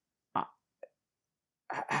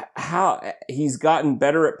he's gotten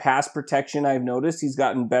better at pass protection, I've noticed. He's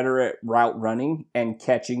gotten better at route running and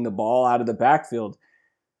catching the ball out of the backfield.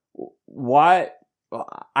 What?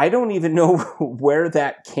 I don't even know where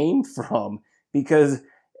that came from, because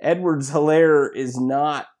Edwards-Helaire is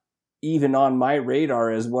not even on my radar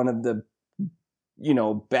as one of the,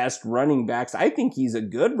 best running backs. I think he's a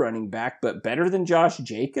good running back, but better than Josh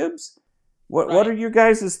Jacobs? What are your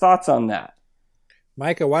guys' thoughts on that?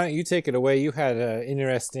 Micah, why don't you take it away? You had an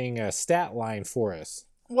interesting stat line for us.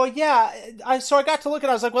 Well, yeah. So I got to look at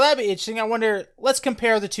it. I was like, well, that'd be interesting. I wonder, let's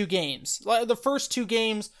compare the 2 games. The first 2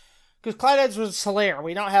 games, because Clyde Edwards-Helaire,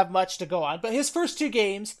 we don't have much to go on. But his first 2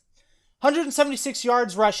 games, 176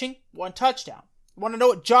 yards rushing, 1 touchdown. Want to know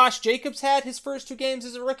what Josh Jacobs had his first 2 games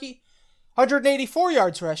as a rookie? 184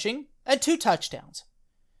 yards rushing and 2 touchdowns.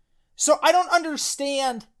 So I don't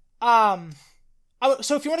understand. So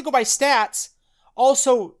if you want to go by stats,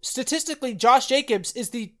 also, statistically, Josh Jacobs is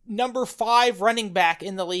the number 5 running back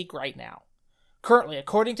in the league right now. Currently,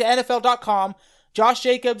 according to NFL.com, Josh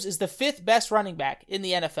Jacobs is the 5th best running back in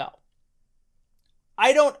the NFL.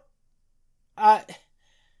 Are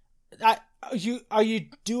you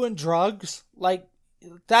doing drugs? Like,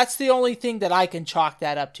 that's the only thing that I can chalk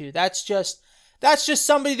that up to. That's just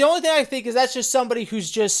somebody, the only thing I think is that's just somebody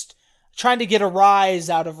who's just trying to get a rise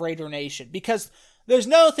out of Raider Nation, because there's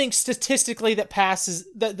nothing statistically that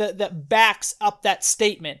backs up that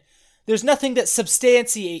statement. There's nothing that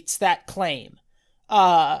substantiates that claim.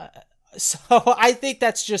 So I think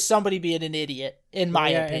that's just somebody being an idiot, in my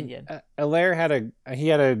opinion. Helaire had a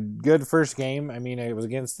good first game. I mean, it was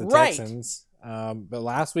against the Texans. But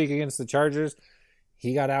last week against the Chargers,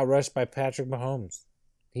 he got outrushed by Patrick Mahomes.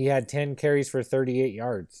 He had 10 carries for 38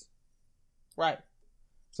 yards. Right.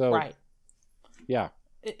 So, yeah.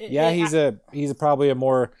 He's probably a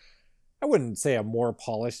more, I wouldn't say a more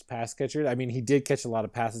polished pass catcher. I mean, he did catch a lot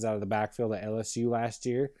of passes out of the backfield at LSU last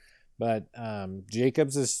year, but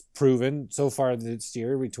Jacobs has proven so far this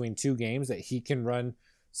year between 2 games that he can run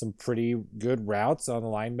some pretty good routes on the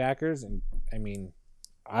linebackers. And I mean,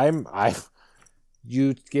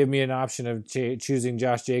 you give me an option of choosing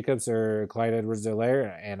Josh Jacobs or Clyde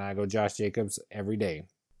Edwards-Helaire, and I go Josh Jacobs every day.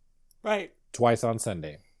 Right. Twice on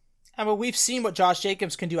Sunday. I mean, we've seen what Josh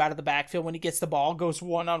Jacobs can do out of the backfield when he gets the ball, goes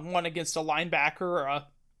 1-on-1 against a linebacker or a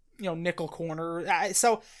nickel corner.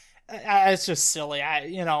 So it's just silly.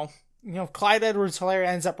 Clyde Edwards-Helaire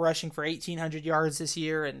ends up rushing for 1,800 yards this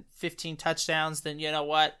year and 15 touchdowns. Then you know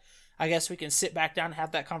what? I guess we can sit back down and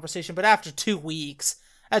have that conversation. But after 2 weeks,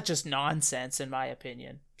 that's just nonsense in my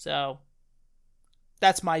opinion. So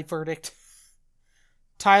that's my verdict.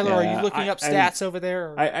 Tyler, are you looking up stats over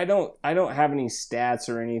there? Or? I don't have any stats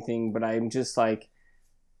or anything, but I'm just like,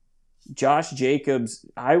 Josh Jacobs,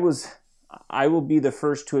 I will be the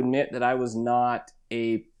first to admit that I was not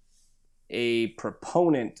a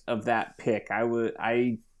proponent of that pick.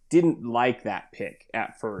 I didn't like that pick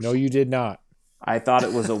at first. No, you did not. I thought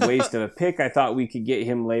it was a waste of a pick. I thought we could get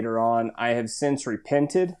him later on. I have since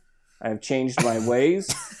repented. I have changed my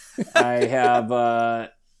ways. I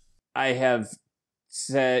have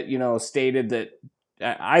stated that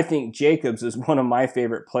I think Jacobs is one of my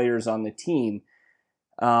favorite players on the team.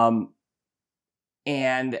 And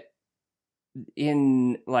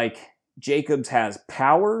Jacobs has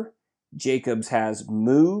power, Jacobs has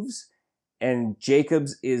moves, and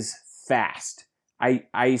Jacobs is fast.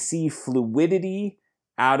 I see fluidity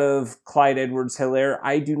out of Clyde Edwards-Helaire.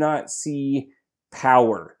 I do not see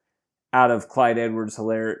power out of Clyde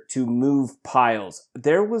Edwards-Helaire to move piles.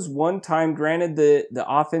 There was one time, granted the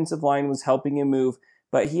offensive line was helping him move,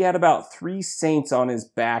 but he had about 3 Saints on his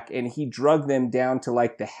back, and he drug them down to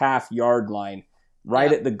like the half-yard line,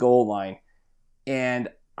 right at the goal line. And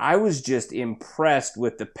I was just impressed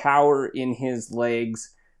with the power in his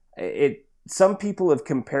legs. Some people have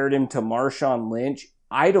compared him to Marshawn Lynch.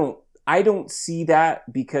 I don't see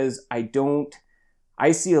that, because I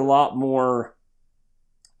see a lot more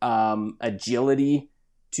agility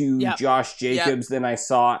to Josh Jacobs than I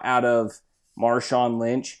saw out of Marshawn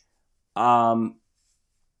Lynch.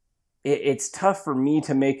 It's tough for me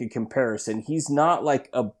to make a comparison. He's not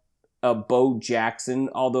like a Bo Jackson,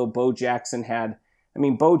 although Bo Jackson ran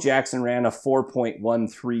a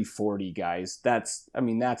 4.1340, guys. That's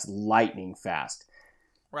lightning fast.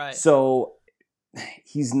 Right. So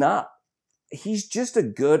he's just a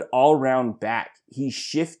good all-round back. He's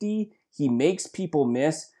shifty. He makes people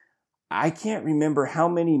miss. I can't remember how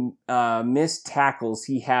many missed tackles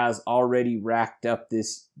he has already racked up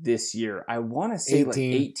this year. I want to say 18. Like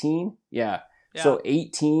 18. Yeah. So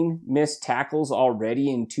 18 missed tackles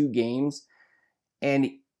already in 2 games. And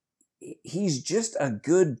he's just a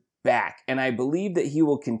good back. And I believe that he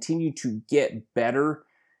will continue to get better.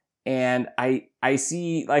 And I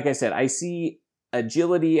see, like I said, I see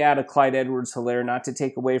agility out of Clyde Edwards-Helaire, not to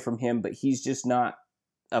take away from him, but he's just not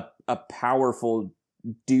a powerful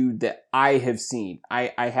dude that I have seen.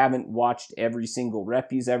 I haven't watched every single rep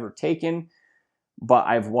he's ever taken, but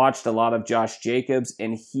I've watched a lot of Josh Jacobs,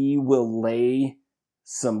 and he will lay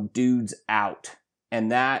some dudes out. And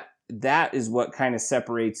that is what kind of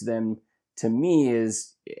separates them to me,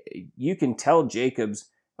 is you can tell Jacobs,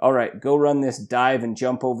 all right, go run this dive and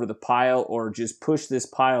jump over the pile, or just push this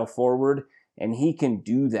pile forward, and he can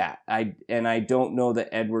do that. I don't know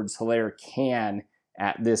that Edwards-Helaire can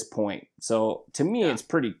at this point. So to me, it's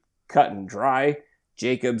pretty cut and dry.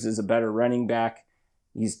 Jacobs is a better running back.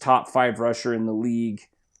 He's top 5 rusher in the league.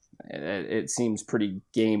 It seems pretty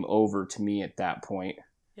game over to me at that point.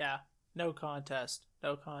 Yeah, no contest.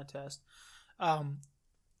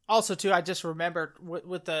 Also, too, I just remembered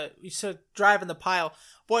with you said driving the pile.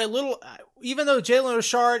 Boy, even though Jalen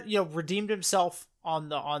Richard, redeemed himself on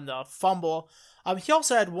the fumble, he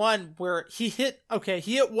also had one where he hit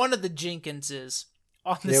one of the Jenkinses.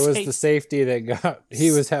 It was the safety that he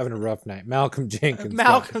was having a rough night. Malcolm Jenkins.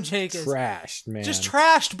 Trashed, man. Just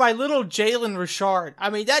trashed by little Jalen Richard. I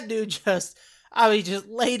mean, that dude just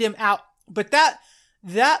laid him out. But that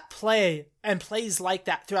play and plays like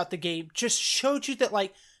that throughout the game just showed you that,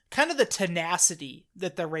 like, kind of the tenacity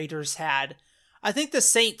that the Raiders had. I think the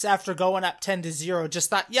Saints, after going up 10-0, just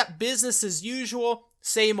thought, yep, business as usual,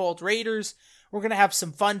 same old Raiders. We're going to have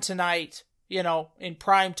some fun tonight, in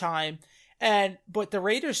prime time. But the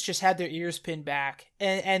Raiders just had their ears pinned back,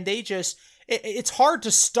 and they just, it's hard to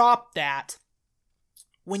stop that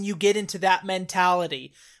when you get into that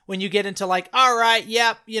mentality, when you get into like, all right,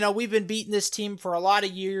 yep, we've been beating this team for a lot of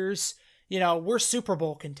years, we're Super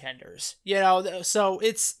Bowl contenders, so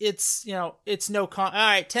it's all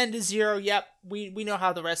right, 10-0, yep, we know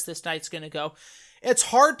how the rest of this night's going to go. It's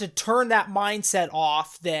hard to turn that mindset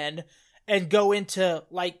off then and go into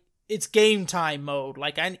like, it's game time mode.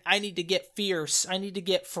 Like, I need to get fierce. I need to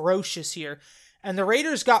get ferocious here. And the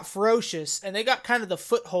Raiders got ferocious, and they got kind of the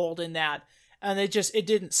foothold in that, and it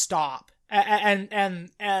didn't stop.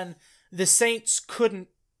 And the Saints couldn't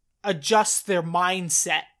adjust their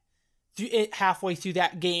mindset halfway through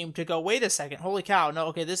that game to go, wait a second, holy cow, no,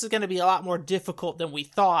 okay, this is going to be a lot more difficult than we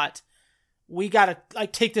thought. We got to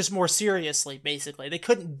take this more seriously, basically. They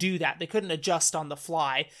couldn't do that. They couldn't adjust on the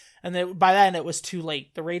fly. And by then it was too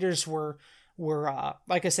late. The Raiders were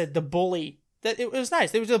like I said, the bully. It was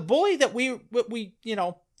nice. There was a bully that we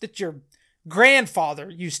that your grandfather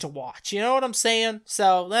used to watch. You know what I'm saying?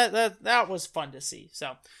 So that was fun to see.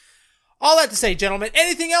 So all that to say, gentlemen,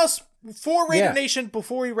 anything else for Raider Nation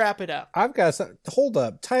before we wrap it up? I've got some. Hold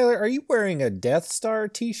up. Tyler, are you wearing a Death Star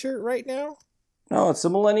t-shirt right now? No, it's a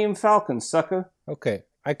Millennium Falcon, sucker. Okay.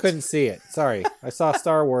 I couldn't see it. Sorry. I saw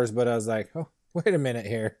Star Wars, but I was like, oh, wait a minute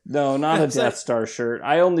here. No, not a Death Star shirt.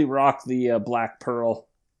 I only rock the Black Pearl.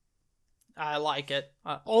 I like it.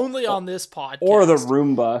 Only on this podcast. Or the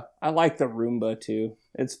Roomba. I like the Roomba, too.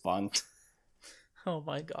 It's fun. Oh,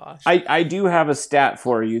 my gosh. I do have a stat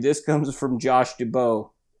for you. This comes from Josh Dubois.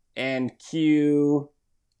 And Q...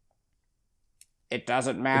 It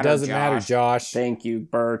doesn't matter, It doesn't matter, Josh. Thank you,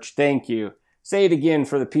 Birch. Thank you. Say it again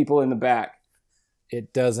for the people in the back.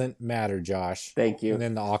 It doesn't matter, Josh. Thank you. And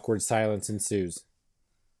then the awkward silence ensues.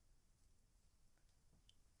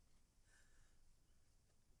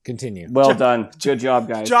 Continue. Well done. Good job,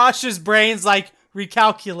 guys. Josh's brain's like,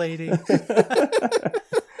 recalculating.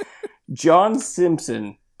 John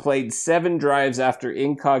Simpson played 7 drives after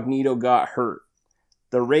Incognito got hurt.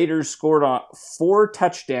 The Raiders scored on 4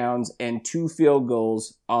 touchdowns and 2 field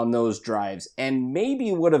goals on those drives, and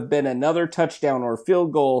maybe would have been another touchdown or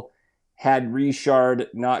field goal had Richard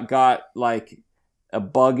not got like a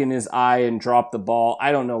bug in his eye and dropped the ball.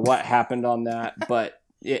 I don't know what happened on that, but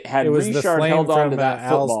it was Richard the flame held on to that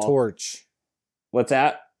football. Al's torch. What's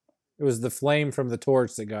that? It was the flame from the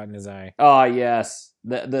torch that got in his eye. Oh yes,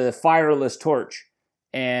 the fireless torch,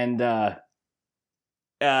 and I'm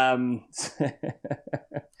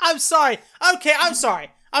sorry. Okay, I'm sorry,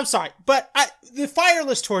 but the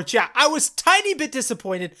fireless torch. Yeah, I was tiny bit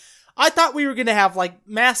disappointed. I thought we were gonna have like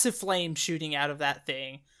massive flames shooting out of that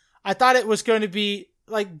thing. I thought it was going to be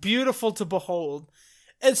like beautiful to behold.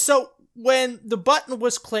 And so when the button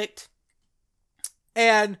was clicked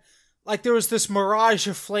and like there was this mirage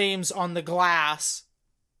of flames on the glass,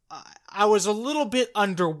 I was a little bit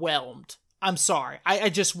underwhelmed. I'm sorry. I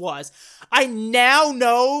just was. I now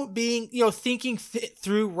know, thinking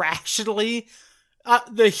through rationally,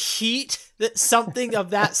 the heat that something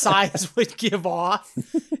of that size would give off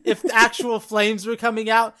if the actual flames were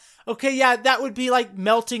coming out. Okay, yeah, that would be like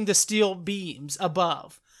melting the steel beams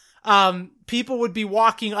above. People would be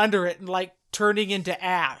walking under it and like turning into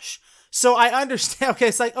ash. So I understand. Okay,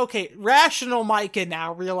 it's like, okay, rational Micah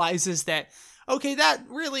now realizes that, okay, that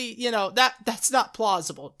really, that's not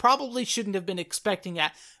plausible. Probably shouldn't have been expecting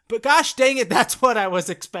that. But gosh dang it, that's what I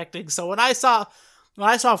was expecting. So when I saw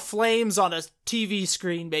flames on a TV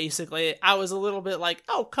screen, basically, I was a little bit like,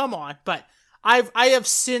 oh, come on. But I have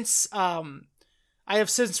since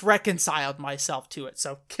reconciled myself to it.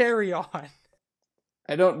 So carry on.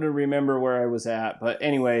 I don't remember where I was at, but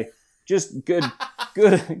anyway, just good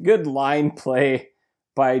line play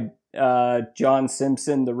by John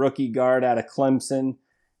Simpson, the rookie guard out of Clemson.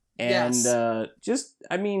 And yes.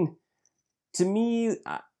 To me,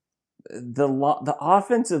 the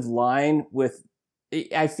offensive line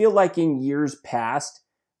I feel like in years past,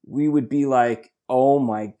 we would be like, oh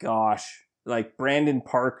my gosh, like Brandon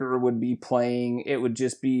Parker would be playing. It would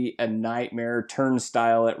just be a nightmare,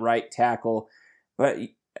 turnstile at right tackle. But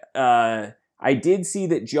I did see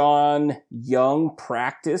that John Young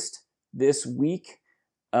practiced this week.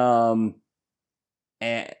 Or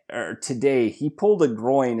today. He pulled a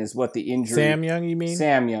groin is what the injury... Sam Young, you mean?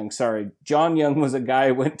 Sam Young, sorry. John Young was a guy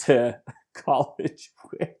I went to college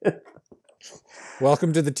with.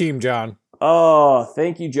 Welcome to the team, John. Oh,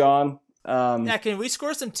 thank you, John. Yeah, can we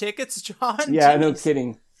score some tickets, John? Yeah, Jeez. No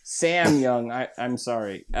kidding. Sam Young, I'm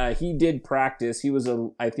sorry. He did practice. He was,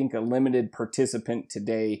 I think, a limited participant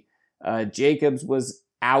today. Jacobs was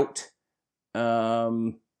out.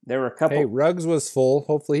 There were a couple... Hey, Ruggs was full.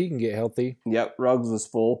 Hopefully he can get healthy. Yep, Ruggs was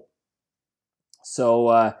full.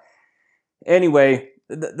 So, anyway,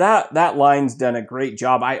 that line's done a great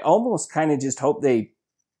job. I almost kind of just hope they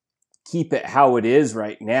keep it how it is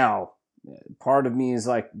right now. Part of me is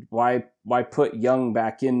like, why put Young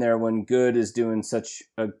back in there when Good is doing such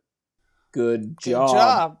a good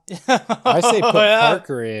job? I say put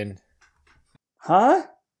Parker in. Huh?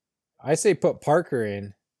 I say put Parker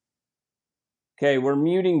in. Okay, we're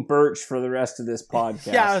muting Birch for the rest of this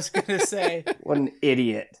podcast. Yeah, I was going to say. What an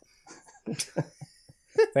idiot.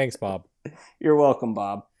 Thanks, Bob. You're welcome,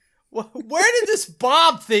 Bob. Where did this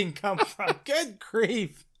Bob thing come from? Good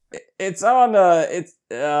grief. It's on,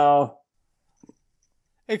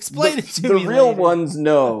 explain it to me The real later. ones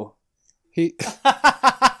know.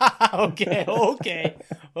 Okay.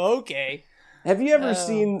 Have you ever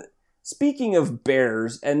seen... Speaking of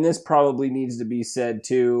Bears, and this probably needs to be said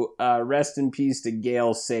too, rest in peace to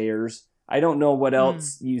Gale Sayers. I don't know what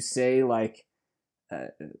else you say, like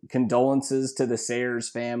condolences to the Sayers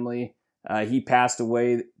family. He passed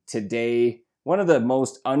away today. One of the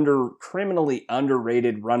most criminally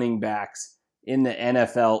underrated running backs in the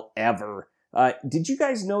NFL ever. Did you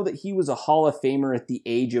guys know that he was a Hall of Famer at the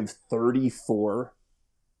age of 34?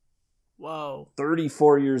 Whoa.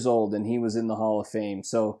 34 years old, and he was in the Hall of Fame.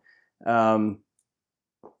 So...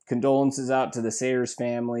 condolences out to the Sayers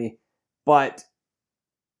family, but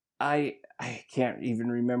I can't even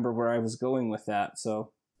remember where I was going with that.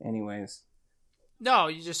 So anyways. No,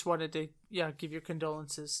 you just wanted to, give your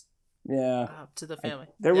condolences. Yeah. To the family.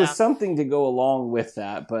 There was something to go along with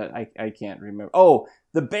that, but I can't remember. Oh,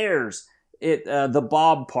 the Bears. The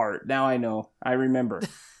Bob part. Now I know. I remember.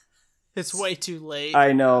 It's way too late.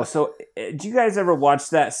 I know. So do you guys ever watch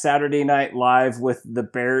that Saturday Night Live with the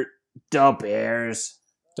Bears? The Bears.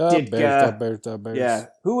 The Bears. Yeah.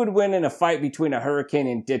 Who would win in a fight between a hurricane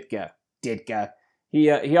and Ditka? Ditka.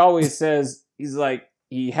 He always says, he's like,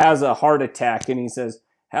 he has a heart attack, and he says,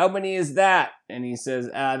 "How many is that?" And he says,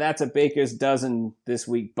 "That's a baker's dozen this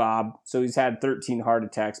week, Bob." So he's had 13 heart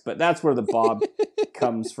attacks, but that's where the Bob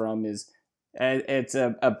comes from. It's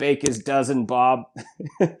a baker's dozen, Bob.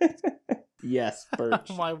 Yes, Birch.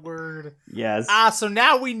 Oh, my word. Yes. So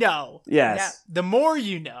now we know. Yes. Now, the more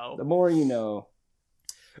you know. The more you know.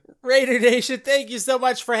 Raider Nation, thank you so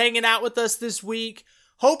much for hanging out with us this week.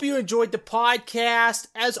 Hope you enjoyed the podcast.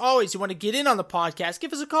 As always, you want to get in on the podcast,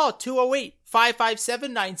 give us a call at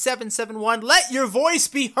 208-557-9771. Let your voice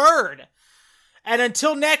be heard. And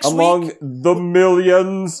until next week. Among the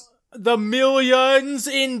millions. The millions,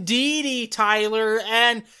 indeedy, Tyler.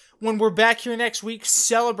 And when we're back here next week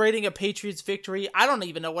celebrating a Patriots victory, I don't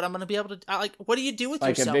even know what I'm going to be able to... what do you do with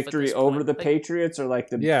yourself? Like a victory over the Patriots, or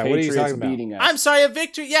like the Patriots beating us? I'm sorry, a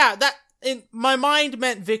victory... Yeah, that... In my mind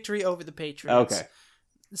meant victory over the Patriots. Okay.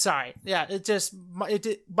 Sorry. Yeah,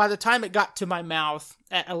 by the time it got to my mouth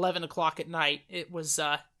at 11 o'clock at night, it was...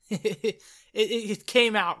 it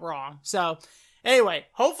came out wrong. So, anyway,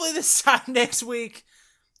 hopefully this time next week,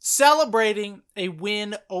 celebrating a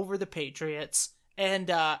win over the Patriots. And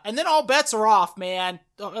then all bets are off, man.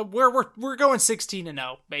 We're going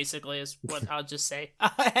 16-0, basically, is what I'll just say.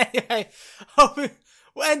 Anyway,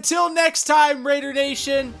 until next time, Raider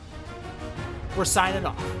Nation, we're signing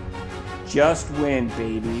off. Just win,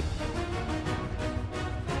 baby.